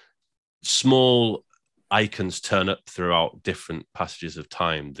small icons turn up throughout different passages of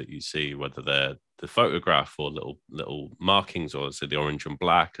time that you see, whether they're the photograph or little markings, or say the orange and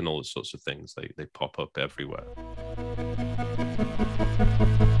black and all those sorts of things. They pop up everywhere.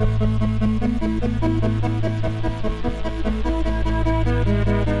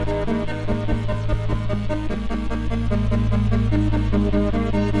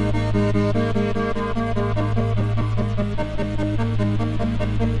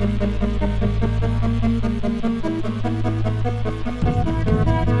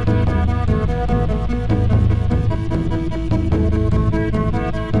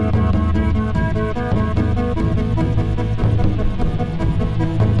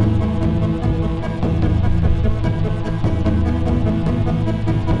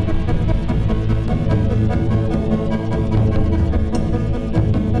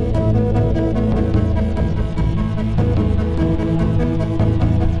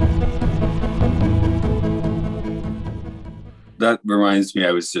 That reminds me,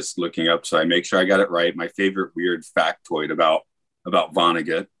 I was just looking up, so I make sure I got it right. My favorite weird factoid about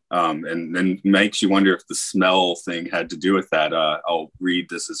Vonnegut, and then makes you wonder if the smell thing had to do with that. I'll read,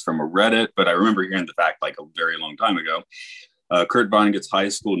 this is from a Reddit, but I remember hearing the fact like a very long time ago. Kurt Vonnegut's high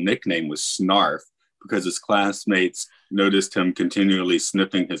school nickname was Snarf because his classmates noticed him continually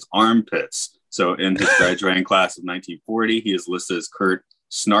sniffing his armpits. So in his graduating class of 1940, he is listed as Kurt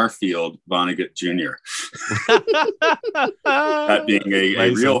Snarfield Vonnegut Jr. That being a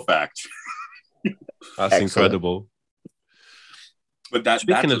real fact. That's incredible. But that's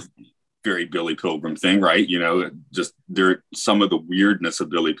a very Billy Pilgrim thing, right? Just some of the weirdness of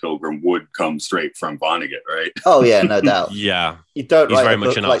Billy Pilgrim would come straight from Vonnegut, right? Oh yeah, no doubt. Yeah, you don't. He's write very a much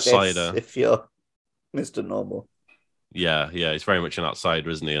book an like outsider. This if you're Mr. Normal. Yeah, he's very much an outsider,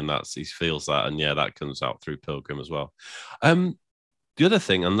 isn't he? And he feels that, and that comes out through Pilgrim as well. The other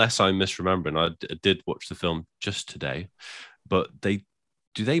thing, unless I'm misremembering, I did watch the film just today, but do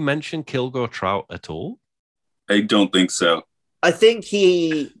they mention Kilgore Trout at all? I don't think so. I think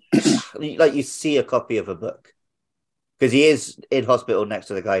he, like, you see a copy of a book because he is in hospital next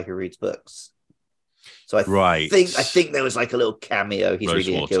to the guy who reads books. So I think there was like a little cameo. He's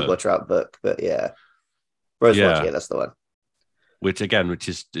reading a Kilgore Trout book, but Rosewater, that's the one. Which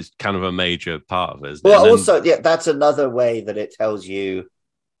is kind of a major part of it. Well, also, that's another way that it tells you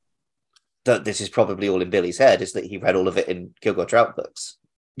that this is probably all in Billy's head, is that he read all of it in Kilgore Trout books.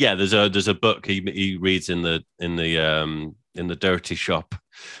 Yeah, there's a book he reads in the in the dirty shop.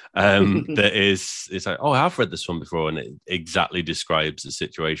 That is, it's like, oh, I've read this one before, and it exactly describes the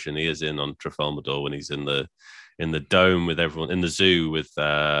situation he is in on Trafalmador when he's in the dome with everyone, in the zoo with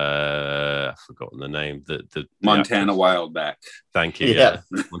I've forgotten the name, the Montana Wildback. Thank you. Yeah,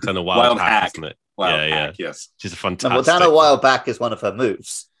 Montana Wild Hack, isn't it? Wild Hack, yes. She's a fantastic. No, Montana Wildback is one of her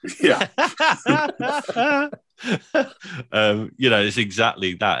moves. Yeah. It's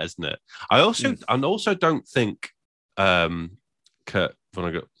exactly that, isn't it? I also don't think Kurt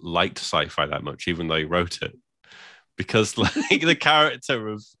Vonnegut liked sci-fi that much, even though he wrote it, because like the character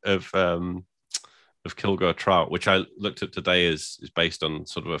of Kilgore Trout, which I looked up today, is based on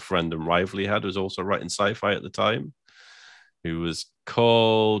sort of a friend and rival he had who was also writing sci-fi at the time, who was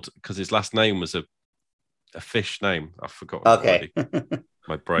called, because his last name was a fish name. I've forgotten. Okay.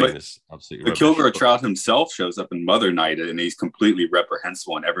 My brain is absolutely But Kilgore Trout himself shows up in Mother Night, and he's completely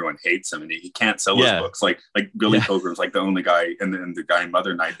reprehensible, and everyone hates him, and he can't sell his books. Like Billy Pilgrim's like the only guy, and the guy in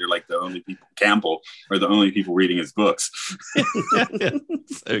Mother Night, they're like the only people. Campbell are the only people reading his books.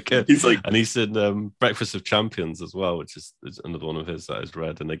 So good. He's like, and he's in Breakfast of Champions as well, which is another one of his that I've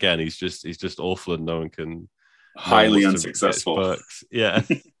read. And again, he's just awful, and no one can. Highly unsuccessful. Books. Yeah,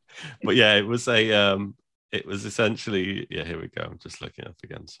 but yeah, it was essentially, here we go. I'm just looking up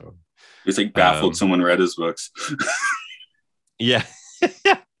again. Sorry. It's like baffled someone read his books. Yeah.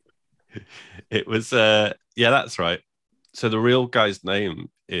 It was, that's right. So the real guy's name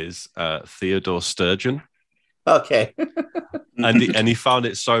is Theodore Sturgeon. Okay. and he found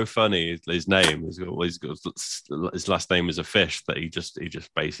it so funny, his name, his last name is a fish, that he just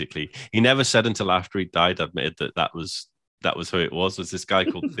basically, he never said until after he died, admitted that was who it was this guy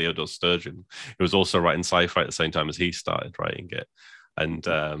called Theodore Sturgeon, who was also writing sci-fi at the same time as he started writing it. And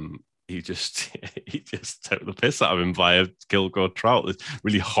he just took the piss out of him via Kilgore Trout, this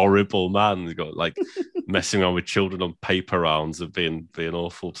really horrible man who got like messing around with children on paper rounds and being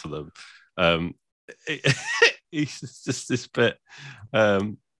awful to them. He's just this bit.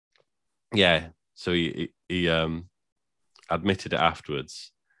 So he admitted it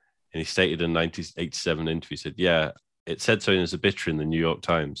afterwards, and he stated in a 1987 interview, said, "Yeah, it said so in his obituary in the New York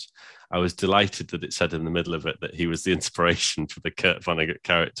Times. I was delighted that it said in the middle of it that he was the inspiration for the Kurt Vonnegut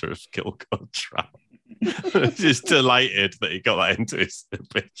character of Kilgore Trout." Just delighted that he got that into his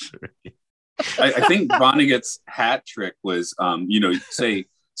obituary. I think Vonnegut's hat trick was, say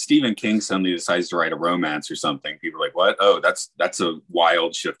Stephen King suddenly decides to write a romance or something. People are like, what? Oh, that's a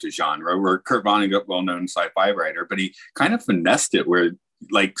wild shift of genre. Where Kurt Vonnegut, well-known sci-fi writer, but he kind of finessed it where,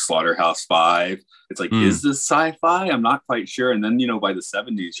 like Slaughterhouse-Five, it's like, is this sci-fi? I'm not quite sure. And then, by the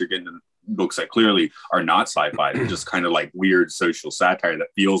 70s, you're getting books that clearly are not sci-fi. They're just kind of like weird social satire that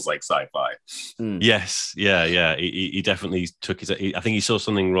feels like sci-fi. Yes. Yeah. He definitely took I think he saw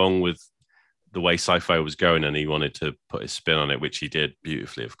something wrong with the way sci-fi was going, and he wanted to put his spin on it, which he did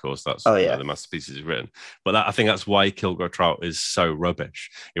beautifully, of course. That's one of the masterpieces he's written. But I think that's why Kilgore Trout is so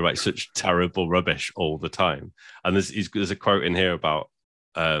rubbish. He writes such terrible rubbish all the time. And there's a quote in here about,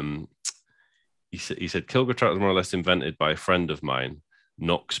 he said, Kilgore Trout was more or less invented by a friend of mine,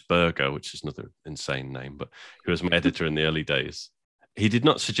 Knox Burger, which is another insane name, but who was my editor in the early days. He did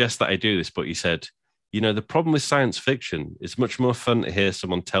not suggest that I do this, but he said, the problem with science fiction, it's much more fun to hear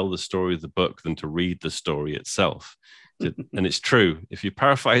someone tell the story of the book than to read the story itself. And it's true. If you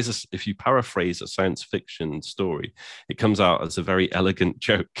paraphrase a science fiction story, it comes out as a very elegant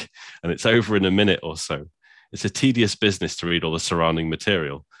joke, and it's over in a minute or so. It's a tedious business to read all the surrounding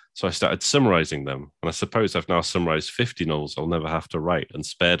material. So I started summarizing them. And I suppose I've now summarized 50 novels I'll never have to write and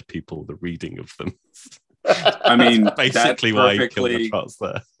spared people the reading of them. I mean, basically why Kilgore Trout's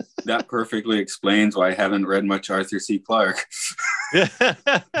there. That perfectly explains why I haven't read much Arthur C. Clarke.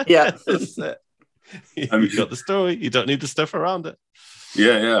 Yeah. That's it. You got the story. You don't need the stuff around it.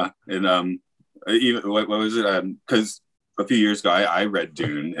 Yeah. And even what was it? Because a few years ago, I read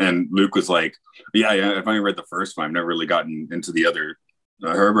Dune, and Luke was like, "Yeah, I've only read the first one. I've never really gotten into the other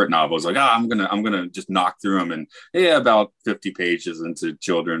Herbert novels." Like, I'm gonna just knock through them, and about 50 pages into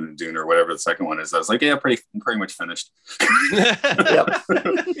Children of Dune or whatever the second one is. I was like, pretty much finished.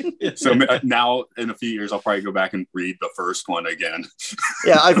 So now in a few years, I'll probably go back and read the first one again.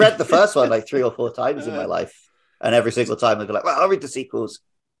 Yeah, I've read the first one like 3 or 4 times in my life, and every single time I'd be like, "Well, I'll read the sequels."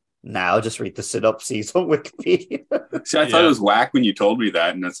 Now just read the synopses on Wikipedia. See, I thought it was whack when you told me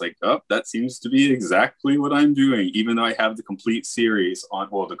that, and it's like, oh, that seems to be exactly what I'm doing, even though I have the complete series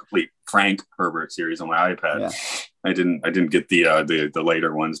the complete Frank Herbert series on my iPad. Yeah. I didn't get the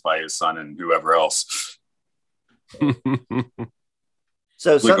later ones by his son and whoever else.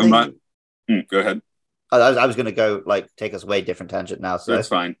 So something. Go ahead. I was going to go take us way different tangent now. So that's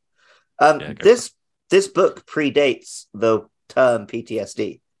fine. This this book predates the term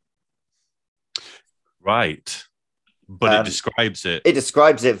PTSD. Right. But it describes it. It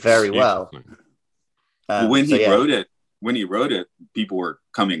describes it very well. When he wrote it, people were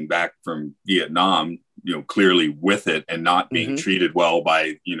coming back from Vietnam, clearly with it and not being treated well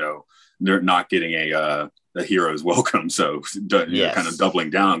by, they're not getting a hero's welcome. So kind of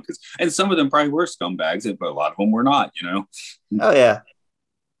doubling down and some of them probably were scumbags, but a lot of them were not, Oh yeah.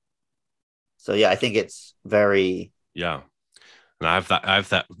 So yeah, I think it's very. Yeah. And I have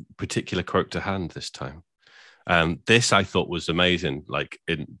that particular quote to hand this time. This I thought was amazing,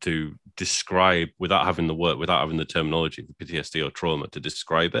 to describe without having the terminology, the PTSD or trauma to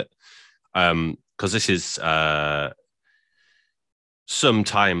describe it. Because this is some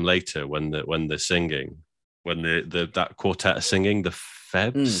time later when they're singing, when that quartet are singing, the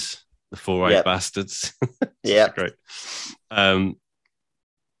Febs, the Four-Eyed Bastards. Yeah, great. And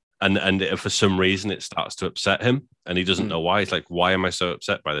for some reason it starts to upset him, and he doesn't know why. He's like, "Why am I so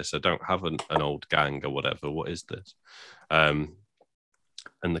upset by this? I don't have an old gang or whatever. What is this?" And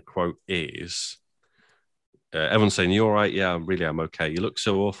the quote is, everyone's saying, "You all right? Yeah, I'm okay. You look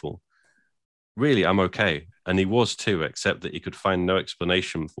so awful. Really, I'm okay." And he was too, except that he could find no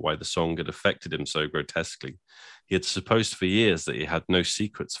explanation for why the song had affected him so grotesquely. He had supposed for years that he had no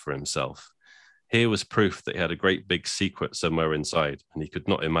secrets for himself. Here was proof that he had a great big secret somewhere inside, and he could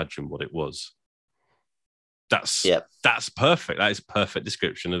not imagine what it was. That's perfect. That is a perfect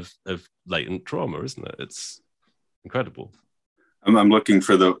description of latent trauma, isn't it? It's incredible. I'm looking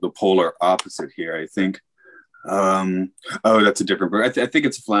for the polar opposite here, I think. That's a different book. I think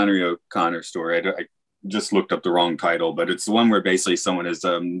it's a Flannery O'Connor story. I just looked up the wrong title, but it's the one where basically someone has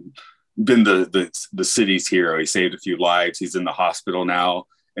been the city's hero. He saved a few lives. He's in the hospital now.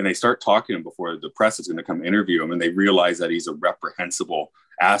 And they start talking to him before the press is going to come interview him. And they realize that he's a reprehensible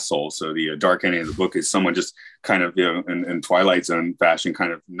asshole. So the dark ending of the book is someone just kind of, in Twilight Zone fashion,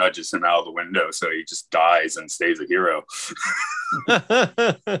 kind of nudges him out of the window. So he just dies and stays a hero.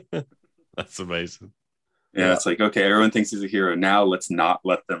 That's amazing. Yeah, it's like, okay, everyone thinks he's a hero. Now let's not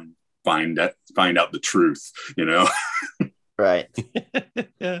let them find out the truth, Right.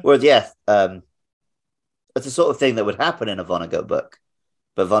 Yeah. Well, yeah. It's the sort of thing that would happen in a Vonnegut book.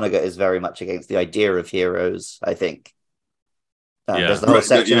 But Vonnegut is very much against the idea of heroes, I think. There's the whole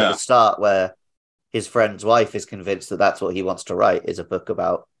section at the start where his friend's wife is convinced that that's what he wants to write, is a book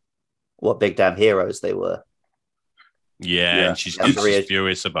about what big damn heroes they were. Yeah. And she's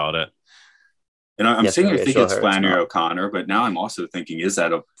furious about it. And I'm thinking it's Flannery O'Connor, but now I'm also thinking, is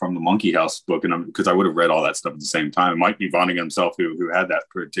that from the Monkey House book? And because I would have read all that stuff at the same time. It might be Vonnegut himself who had that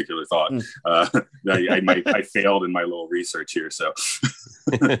particular thought. I failed in my little research here, so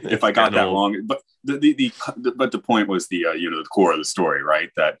if I got that wrong. But the point was the core of the story,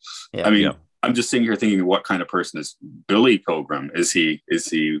 right? That I'm just sitting here thinking, what kind of person is Billy Pilgrim? Is he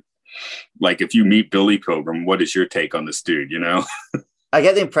like, if you meet Billy Pilgrim, what is your take on this dude? I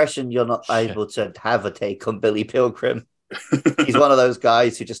get the impression you're not able to have a take on Billy Pilgrim. He's one of those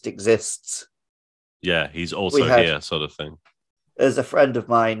guys who just exists. Yeah, he's also here, sort of thing. As a friend of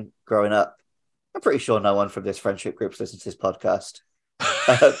mine growing up, I'm pretty sure no one from this friendship group listens to this podcast.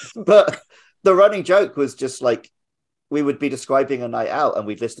 But the running joke was just like, we would be describing a night out and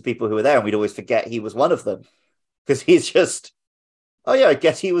we'd list the people who were there and we'd always forget he was one of them. Because he's just, oh yeah, I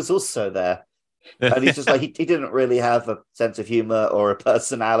guess he was also there. And he's just like, he didn't really have a sense of humor or a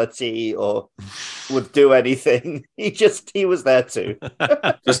personality or would do anything. He was there too.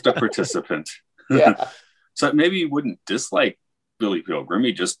 Just a participant. Yeah. So maybe you wouldn't dislike Billy Pilgrim,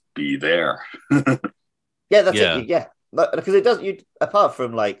 he'd just be there. Yeah, that's it. Yeah. Because it does, apart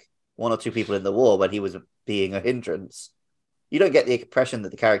from like one or two people in the war when he was being a hindrance, you don't get the impression that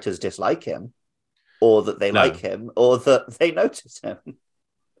the characters dislike him or that they like him or that they notice him.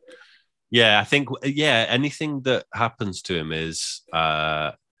 Yeah, I think, anything that happens to him is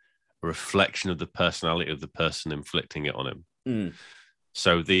a reflection of the personality of the person inflicting it on him. Mm.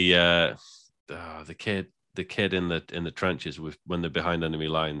 So the kid in the trenches when they're behind enemy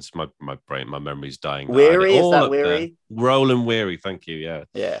lines, my memory's dying. Weary, is that Weary? Roland Weary, thank you. Yeah.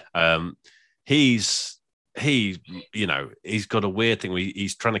 Yeah. He's got a weird thing where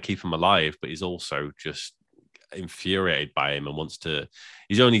he's trying to keep him alive, but he's also just infuriated by him and wants to.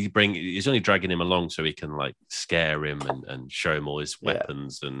 He's only dragging him along so he can like scare him and show him all his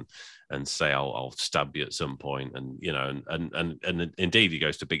weapons and say I'll stab you at some point, and and indeed he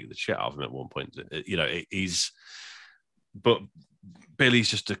goes to beat the shit out of him at one point. But Billy's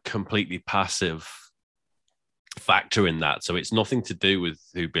just a completely passive factor in that, so it's nothing to do with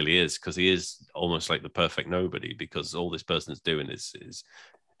who Billy is, because he is almost like the perfect nobody, because all this person's doing is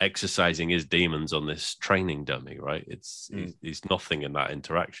exercising his demons on this training dummy, right? He's nothing in that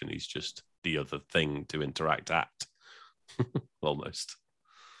interaction. He's just the other thing to interact at, almost.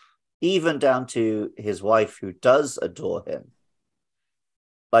 Even down to his wife, who does adore him.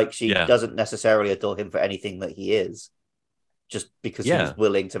 Like, she doesn't necessarily adore him for anything that he is, just because he's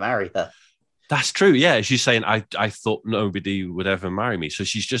willing to marry her. That's true. Yeah, she's saying, I thought nobody would ever marry me. So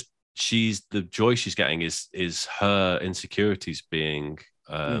she's the joy she's getting is her insecurities being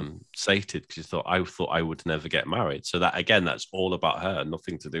sated, because I thought I would never get married. So that, again, that's all about her,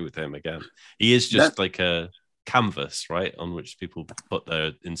 nothing to do with him. Again, he is just like a canvas, right, on which people put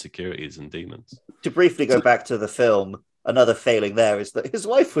their insecurities and demons. To briefly go back to the film, another failing there is that his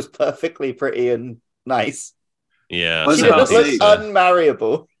wife was perfectly pretty and nice. Yeah, she looks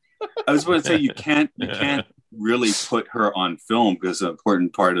unmarriable. I was going to say you can't really put her on film, because an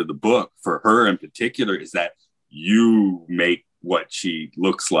important part of the book for her in particular is that you make what she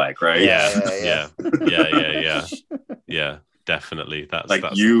looks like, right? Yeah, definitely.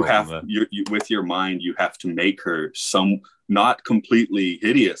 That's you have you with your mind, you have to make her not completely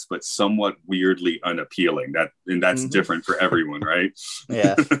hideous, but somewhat weirdly unappealing. That's different for everyone, right?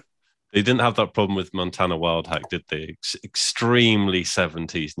 Yeah. They didn't have that problem with Montana Wild Hack, did they? Extremely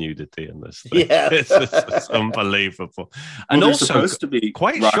 70s nudity in this thing. Yeah. It's unbelievable. And also supposed to be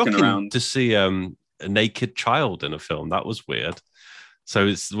quite shocking around to see a naked child in a film. That was weird. So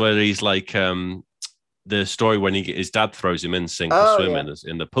it's where he's like the story when his dad throws him in sink to swim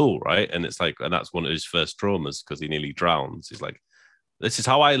in the pool, right? And it's like, and that's one of his first traumas because he nearly drowns. He's like, this is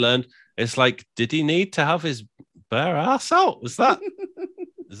how I learned. It's like, did he need to have his bare ass out? Is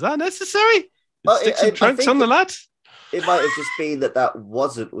that necessary? Stick some trunks on the lad? It might have just been that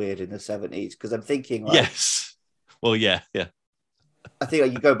wasn't weird in the 70s, because I'm thinking like... Yes. Well, yeah. I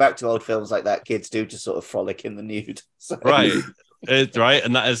think you go back to old films like that, kids do just sort of frolic in the nude. So. Right. Right.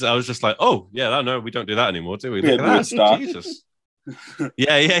 And that is, I was just like, oh, yeah, no, we don't do that anymore, do we? Look at that. Jesus.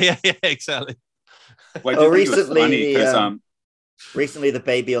 Yeah, exactly. Well, recently the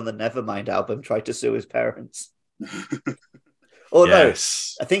Baby on the Nevermind album tried to sue his parents. Or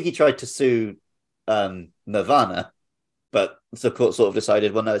yes. No, I think he tried to sue Nirvana, but the court sort of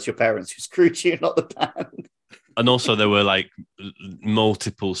decided, well, no, it's your parents who screwed you, not the band. And also there were like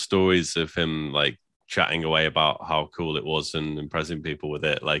multiple stories of him like chatting away about how cool it was and impressing people with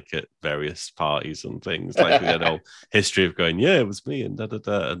it, like at various parties and things. Like we had a whole history of going, yeah, it was me and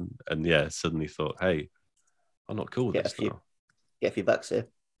da-da-da. And yeah, suddenly thought, hey, I'm not cool with this now. Get a few bucks here.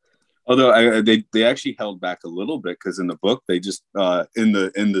 Although they actually held back a little bit, because in the book they just in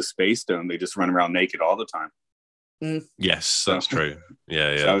the Space Dome they just run around naked all the time. Yes, that's true.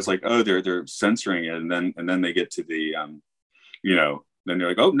 Yeah. So I was like, oh, they're censoring it, and then they get to the then they're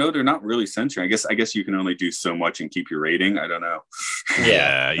like, oh no, they're not really censoring. I guess you can only do so much and keep your rating. I don't know.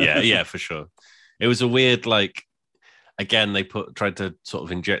 Yeah, for sure. It was a weird, like, again, they tried to sort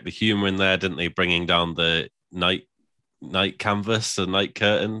of inject the humor in there, didn't they? Bringing down the night canvas, the night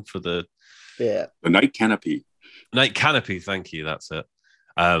curtain for the night canopy. Thank you. That's it.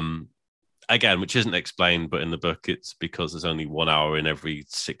 Again, which isn't explained, but in the book, it's because there's only 1 hour in every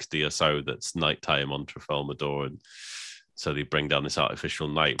 60 or so that's nighttime on Trafalgar Door, and so they bring down this artificial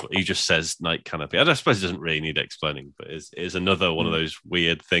night. But he just says night canopy. I suppose it doesn't really need explaining, but it's another one of those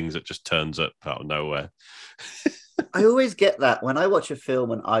weird things that just turns up out of nowhere. I always get that when I watch a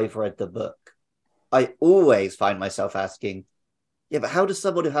film and I've read the book. I always find myself asking, yeah, but how does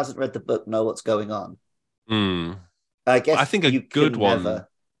someone who hasn't read the book know what's going on? I think a good one.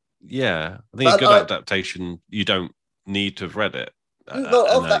 Yeah, I think a good adaptation, you don't need to have read it.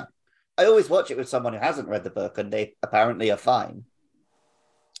 I always watch it with someone who hasn't read the book, and they apparently are fine.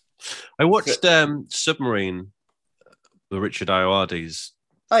 I watched Submarine, the Richard Ayoade's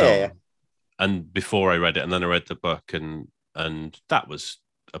film. Yeah. And before I read it, and then I read the book, and that was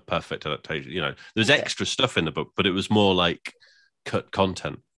a perfect adaptation. You know, there's extra stuff in the book, but it was more like cut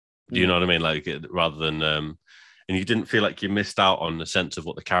content. Do you know what I mean? Like rather than, and you didn't feel like you missed out on the sense of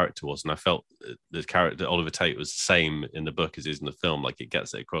what the character was. And I felt the character Oliver Tate was the same in the book as is in the film. Like it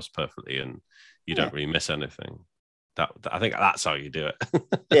gets it across perfectly, and you don't really miss anything. I think that's how you do it.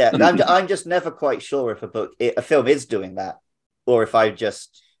 Yeah, I'm just never quite sure if a film is doing that, or if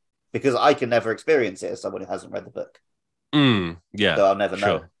because I can never experience it as someone who hasn't read the book. Yeah, so I'll never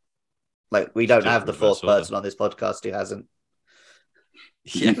know. Like we don't have the fourth person on this podcast who hasn't.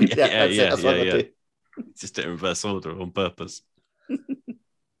 Yeah. That's what we'll do. Just in reverse order on purpose. I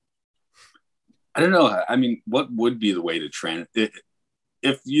don't know. I mean, what would be the way to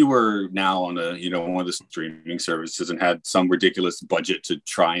if you were now on a, one of the streaming services and had some ridiculous budget to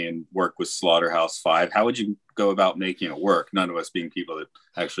try and work with Slaughterhouse-5, how would you go about making it work? None of us being people that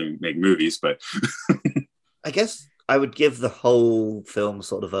actually make movies, but I guess I would give the whole film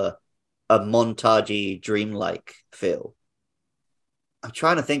sort of a montagey, dreamlike feel. I'm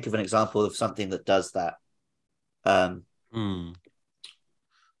trying to think of an example of something that does that. I don't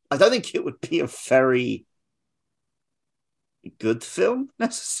think it would be a very good film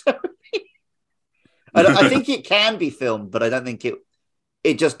necessarily. I think it can be filmed, but I don't think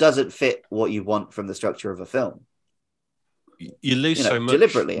it just doesn't fit what you want from the structure of a film. You lose so much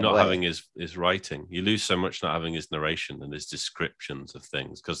deliberately not having his writing. You lose so much not having his narration and his descriptions of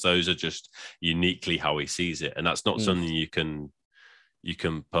things, because those are just uniquely how he sees it, and that's not something you can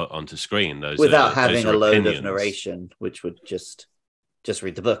put onto screen. Those without having a load opinions. of narration, which would just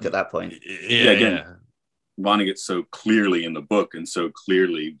read the book at that point. Again, Vonnegut's so clearly in the book and so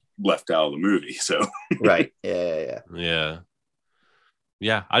clearly left out of the movie. So right, yeah.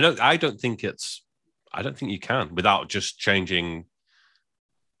 I don't think you can without just changing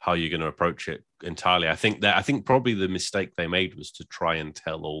how you're going to approach it entirely. I think probably the mistake they made was to try and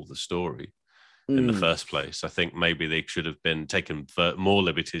tell all the story in the first place. I think maybe they should have been taken more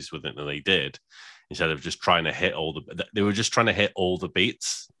liberties with it than they did, instead of just trying to hit they were just trying to hit all the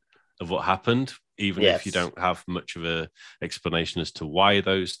beats of what happened, even if you don't have much of a explanation as to why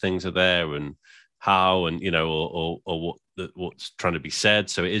those things are there and how, and or what's trying to be said.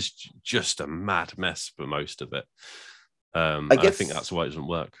 So it is just a mad mess for most of it. I think that's why it doesn't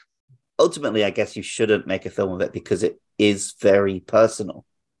work. Ultimately, I guess you shouldn't make a film of it because it is very personal.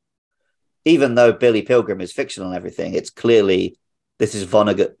 Even though Billy Pilgrim is fictional and everything, it's clearly this is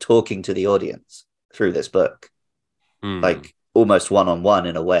Vonnegut talking to the audience through this book, like almost one-on-one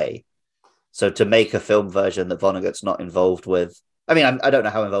in a way. So to make a film version that Vonnegut's not involved with, I mean, I don't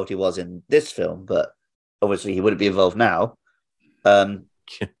know how involved he was in this film, but obviously he wouldn't be involved now.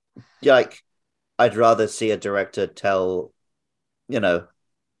 Like, I'd rather see a director tell, their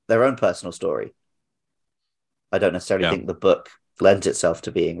own personal story. I don't necessarily think the book lends itself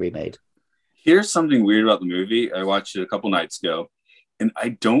to being remade. Here's something weird about the movie. I watched it a couple nights ago, and I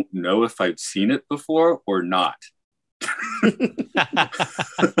don't know if I've seen it before or not. Like,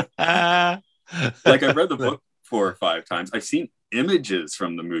 I've read the book 4 or 5 times. I've seen images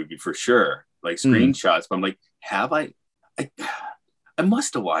from the movie for sure, like screenshots, but I'm like, have I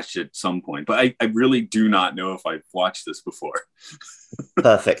must have watched it at some point, but I really do not know if I've watched this before.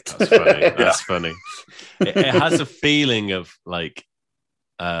 Perfect. That's funny. That's funny. It has a feeling of like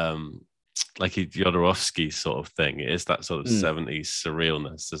a Jodorowsky sort of thing. It is that sort of 70s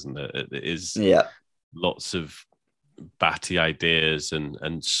surrealness, isn't it? It is lots of batty ideas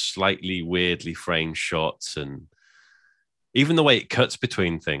and slightly weirdly framed shots, and even the way it cuts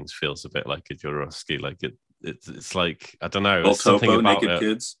between things feels a bit like a Jodorowsky. Like it's like, I don't know, there's something about naked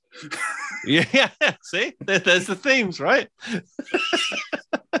kids. Yeah, see, there's the themes, right?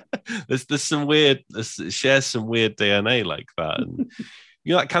 there's some weird, it shares some weird DNA like that, and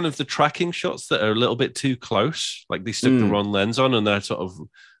like kind of the tracking shots that are a little bit too close, like they stuck the wrong lens on and they're sort of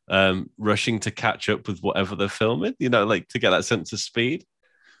rushing to catch up with whatever they're filming, like to get that sense of speed.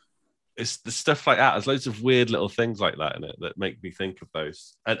 It's the stuff like that. There's loads of weird little things like that in it that make me think of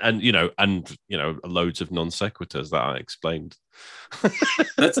those, and loads of non sequiturs that I explained.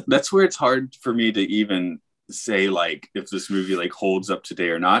 that's where it's hard for me to even say like if this movie like holds up today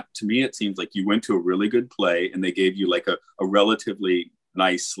or not. To me, it seems like you went to a really good play and they gave you like a relatively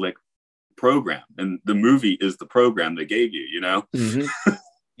nice, slick program, and the movie is the program they gave you. Mm-hmm.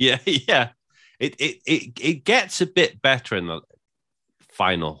 Yeah. It gets a bit better in the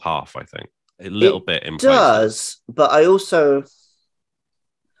final half, I think. A little bit in does, but I don't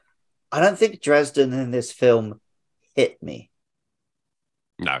think Dresden in this film hit me.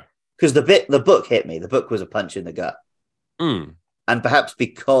 No. Because the book hit me. The book was a punch in the gut. And perhaps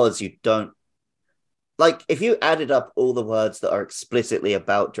because you don't like, if you added up all the words that are explicitly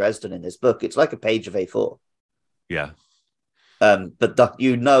about Dresden in this book, it's like a page of A4. Yeah. But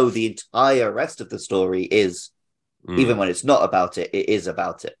the entire rest of the story is, even when it's not about it, it is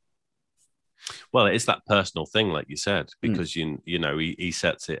about it. Well, it's that personal thing, like you said, because he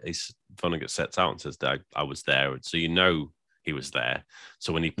sets it. Vonnegut sets out and says that I was there, so he was there.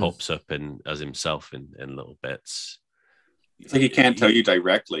 So when he pops up as himself in little bits, it's like he can't tell you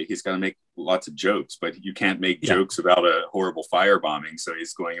directly. He's got to make lots of jokes, but you can't make jokes about a horrible firebombing. So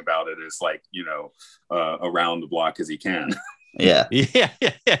he's going about it as like around the block as he can. Yeah,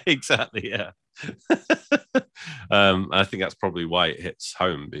 exactly. Yeah. I think that's probably why it hits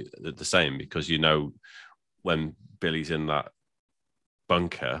home the same, because when Billy's in that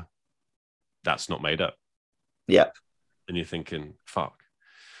bunker, that's not made up. Yep. And you're thinking, fuck.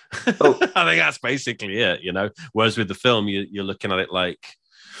 Oh. I think that's basically it, you know. Whereas with the film, you're looking at it like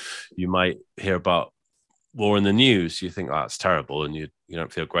you might hear about war in the news. You think, oh, that's terrible, and you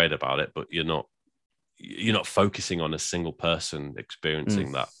don't feel great about it, but you're not focusing on a single person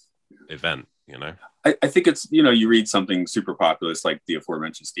experiencing that event, you know. I think it's, you know, you read something super popular, it's like the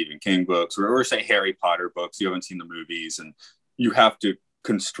aforementioned Stephen King books, or say Harry Potter books. You haven't seen the movies, and you have to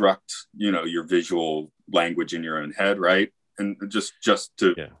construct, you know, your visual language in your own head, right? And just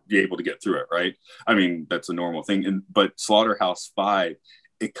to be able to get through it, right? I mean, that's a normal thing. But Slaughterhouse-Five,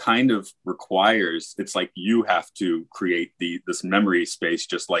 it kind of requires, it's like you have to create this memory space,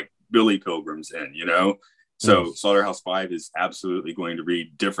 just like Billy Pilgrim's in, you know? So Slaughterhouse-Five is absolutely going to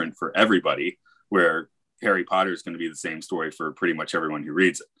read different for everybody, where Harry Potter is going to be the same story for pretty much everyone who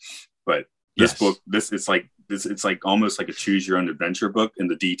reads it. But this book, it's like almost like a choose your own adventure book in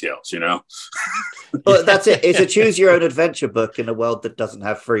the details, you know? Well, that's it. It's a choose your own adventure book in a world that doesn't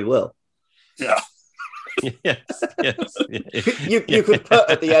have free will. Yeah. yes. You could put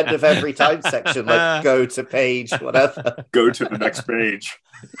at the end of every time section, like, go to page, whatever. Go to the next page.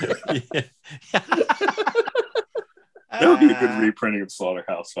 That would be a good reprinting of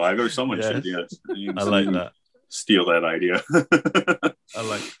Slaughterhouse-Five, or someone should. Yes, I like that. Steal that idea. I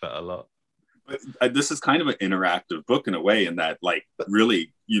like that a lot. But this is kind of an interactive book in a way, in that, like,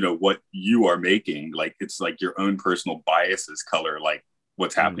 really, you know, what you are making, like, it's like your own personal biases color, like,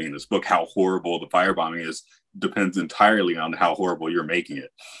 what's happening in this book. How horrible the firebombing is depends entirely on how horrible you're making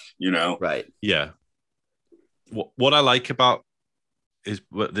it, you know? Right. Yeah. What I like about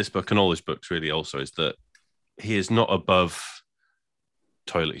this book and all his books really also is that he is not above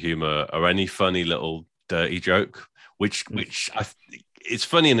toilet humor or any funny little dirty joke, which it's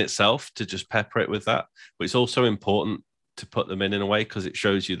funny in itself to just pepper it with that, but it's also important to put them in a way, because it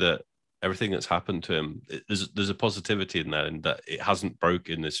shows you that everything that's happened to him, there's a positivity in there, and that it hasn't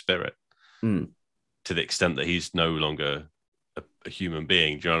broken his spirit to the extent that he's no longer a human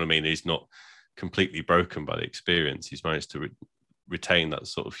being. Do you know what I mean? He's not completely broken by the experience. He's managed to retain that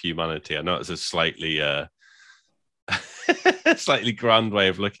sort of humanity. I know it's a slightly slightly grand way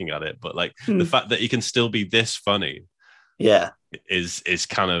of looking at it, but like the fact that he can still be this funny is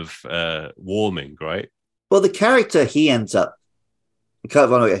kind of warming, right? Well, the character he ends up, Kurt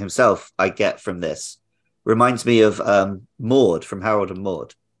Vonnegut himself, I get from this, reminds me of Maud from Harold and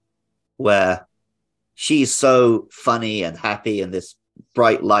Maude, where she's so funny and happy and this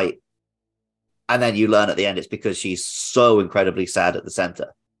bright light, and then you learn at the end it's because she's so incredibly sad at the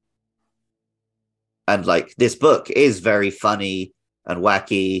center. And like, this book is very funny and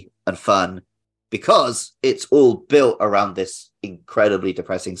wacky and fun because it's all built around this incredibly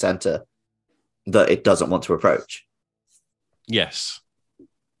depressing center that it doesn't want to approach. Yes.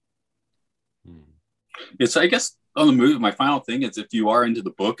 Yes, I guess on the movie, my final thing is, if you are into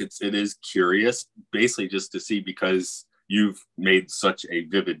the book, it is curious, basically just to see, because you've made such a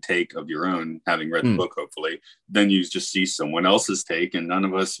vivid take of your own, having read the book, hopefully, then you just see someone else's take, and none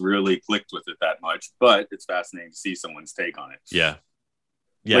of us really clicked with it that much, but it's fascinating to see someone's take on it. Yeah.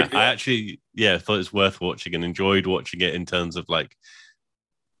 Like, I actually, thought it was worth watching and enjoyed watching it in terms of, like,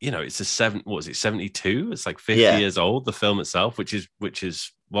 you know, it's 72? It's like 50 years old, the film itself, which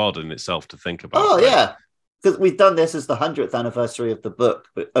is wild in itself to think about. Oh, right? Yeah. Because we've done this as the 100th anniversary of the book,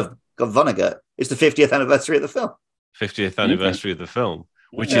 of Vonnegut. It's the 50th anniversary of the film. 50th anniversary of the film,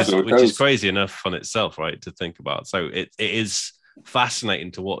 which is crazy enough on itself, right, to think about. So it is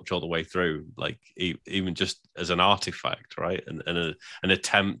fascinating to watch all the way through, like, even just as an artifact, right, and an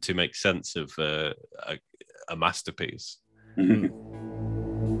attempt to make sense of a masterpiece.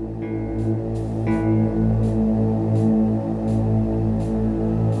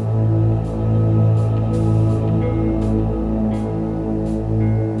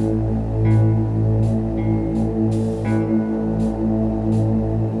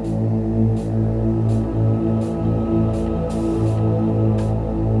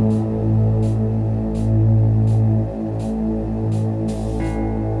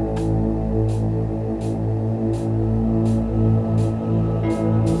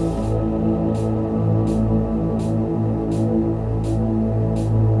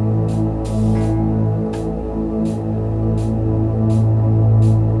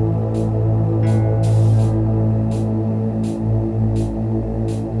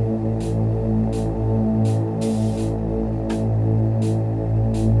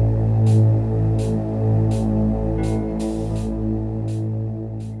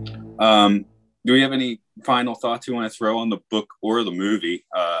 Do we have any final thoughts you want to throw on the book or the movie?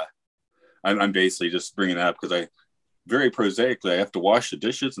 I'm basically just bringing it up because very prosaically, I have to wash the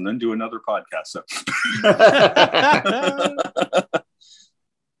dishes and then do another podcast. So.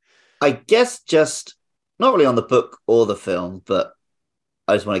 I guess just not really on the book or the film, but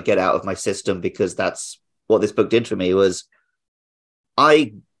I just want to get out of my system because that's what this book did for me. Was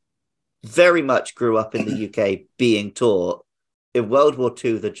I very much grew up in the UK being taught in World War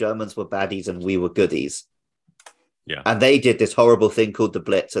II, the Germans were baddies and we were goodies. Yeah. And they did this horrible thing called the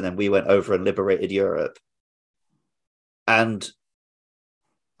Blitz, and then we went over and liberated Europe. And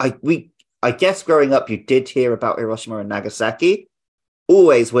I guess growing up, you did hear about Hiroshima and Nagasaki,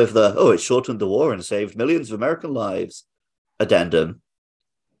 always with the, it shortened the war and saved millions of American lives addendum.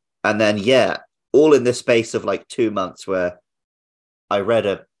 And then, all in this space of like 2 months where I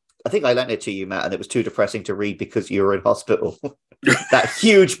read I think I lent it to you, Matt, and it was too depressing to read because you were in hospital. That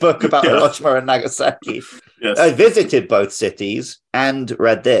huge book about Hiroshima and Nagasaki. Yes. I visited both cities and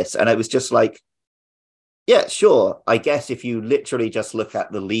read this, and it was just like, yeah, sure. I guess if you literally just look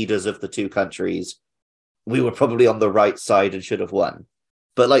at the leaders of the two countries, we were probably on the right side and should have won.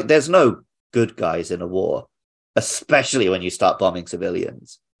 But like, there's no good guys in a war, especially when you start bombing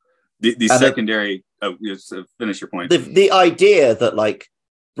civilians. The secondary, finish your point. The idea that like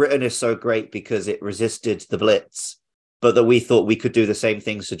Britain is so great because it resisted the Blitz, but that we thought we could do the same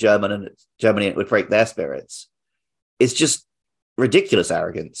things to Germany and it would break their spirits, is just ridiculous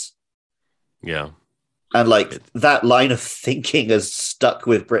arrogance. Yeah. And like that line of thinking has stuck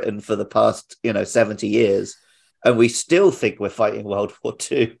with Britain for the past, 70 years. And we still think we're fighting World War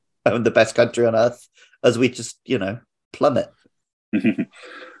II and the best country on earth as we just, plummet.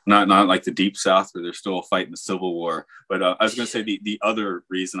 Not like the Deep South where they're still fighting the Civil War. But I was going to say the other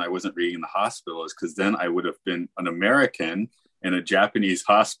reason I wasn't reading in the hospital is because then I would have been an American in a Japanese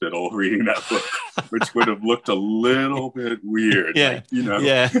hospital reading that book, which would have looked a little bit weird. Yeah.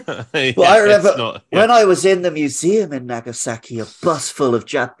 Yeah. Well, I remember when I was in the museum in Nagasaki, a bus full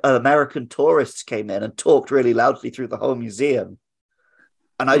of American tourists came in and talked really loudly through the whole museum.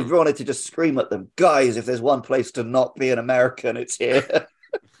 And I wanted to just scream at them, guys, if there's one place to not be an American, it's here.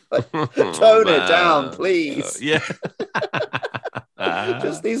 Like, tone it down, please. Yeah.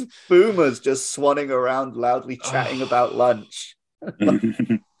 Just these boomers just swanning around loudly chatting about lunch.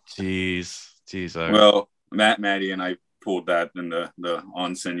 Jeez. Well, Maddie and I pulled that in the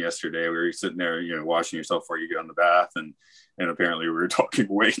onsen yesterday. We were sitting there, washing yourself before you get in the bath, and apparently we were talking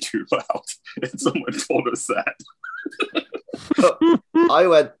way too loud, and someone told us that.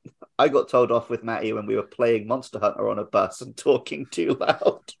 I got told off with Matty when we were playing Monster Hunter on a bus and talking too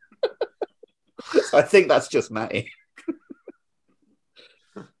loud. So I think that's just Matty.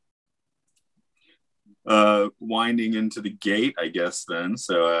 Winding into the gate, I guess then.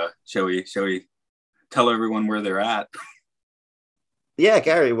 So shall we tell everyone where they're at? Yeah,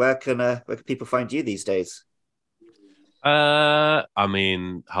 Gary, where can people find you these days? I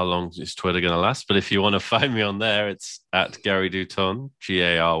mean, how long is Twitter going to last? But if you want to find me on there, it's at Gary Douton,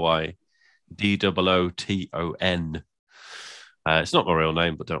 GaryDooton. It's not my real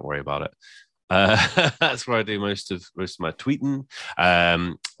name, but don't worry about it. That's where I do most of my tweeting.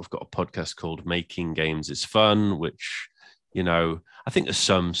 I've got a podcast called Making Games is Fun, which, I think there's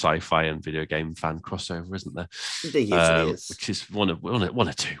some sci-fi and video game fan crossover, isn't there? There usually is. Which is one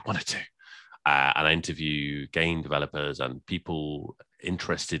or two. And I interview game developers and people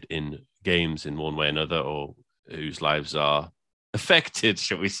interested in games in one way or another, or whose lives are affected,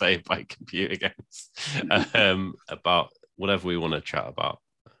 shall we say, by computer games, about whatever we want to chat about.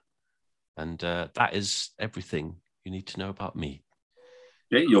 And that is everything you need to know about me.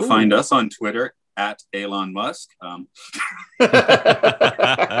 Yeah, you'll find us on Twitter at Elon Musk. I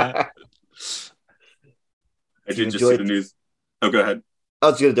did just see the news. Oh, go ahead. I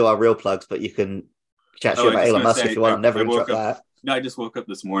was going to do our real plugs, but you can chat shit about Elon Musk if you want. I'm never interrupt that. No, I just woke up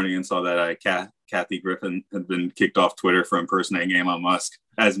this morning and saw that Kathy Griffin had been kicked off Twitter for impersonating Elon Musk,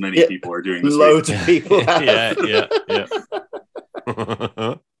 as many people are doing this Loads of people have. Yeah.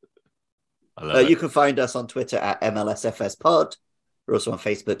 You can find us on Twitter at MLSFSPod. We're also on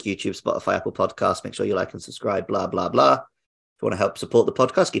Facebook, YouTube, Spotify, Apple Podcasts. Make sure you like and subscribe, blah, blah, blah. If you want to help support the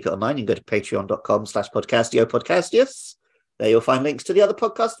podcast, keep it online. You can go to patreon.com/podcastio. There you'll find links to the other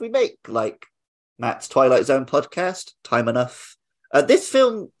podcasts we make, like Matt's Twilight Zone podcast, Time Enough. This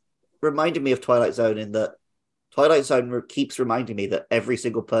film reminded me of Twilight Zone in that Twilight Zone keeps reminding me that every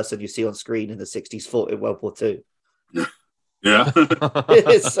single person you see on screen in the 60s fought in World War II. Yeah.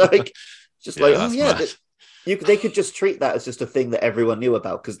 It's like, just Yeah, like, that's mad. They could just treat that as just a thing that everyone knew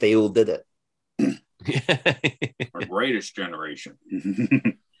about because they all did it. Our greatest generation.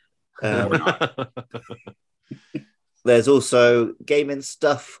 There's also gaming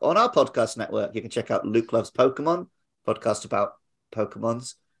stuff on our podcast network. You can check out Luke Loves Pokemon, podcast about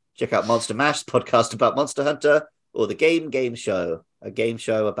Pokemons. Check out Monster Mash, podcast about Monster Hunter, or The Game Show, a game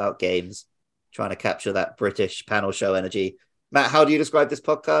show about games, trying to capture that British panel show energy. Matt, how do you describe this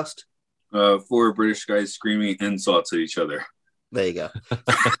podcast? 4 British guys screaming insults at each other. There you go.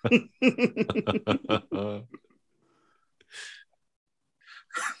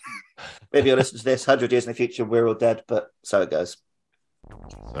 Maybe you'll listen to this 100 years in the future, we're all dead, but so it goes.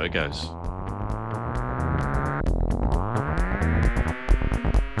 So it goes.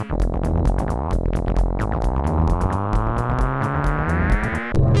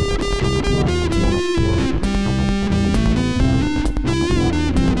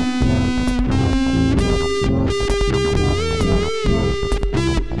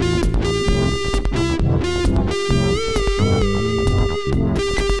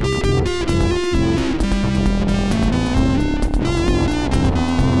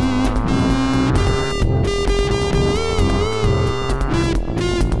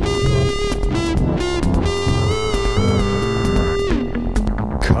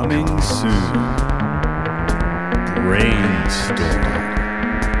 Coming soon. Brainstorm.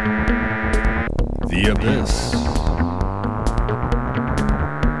 The Abyss.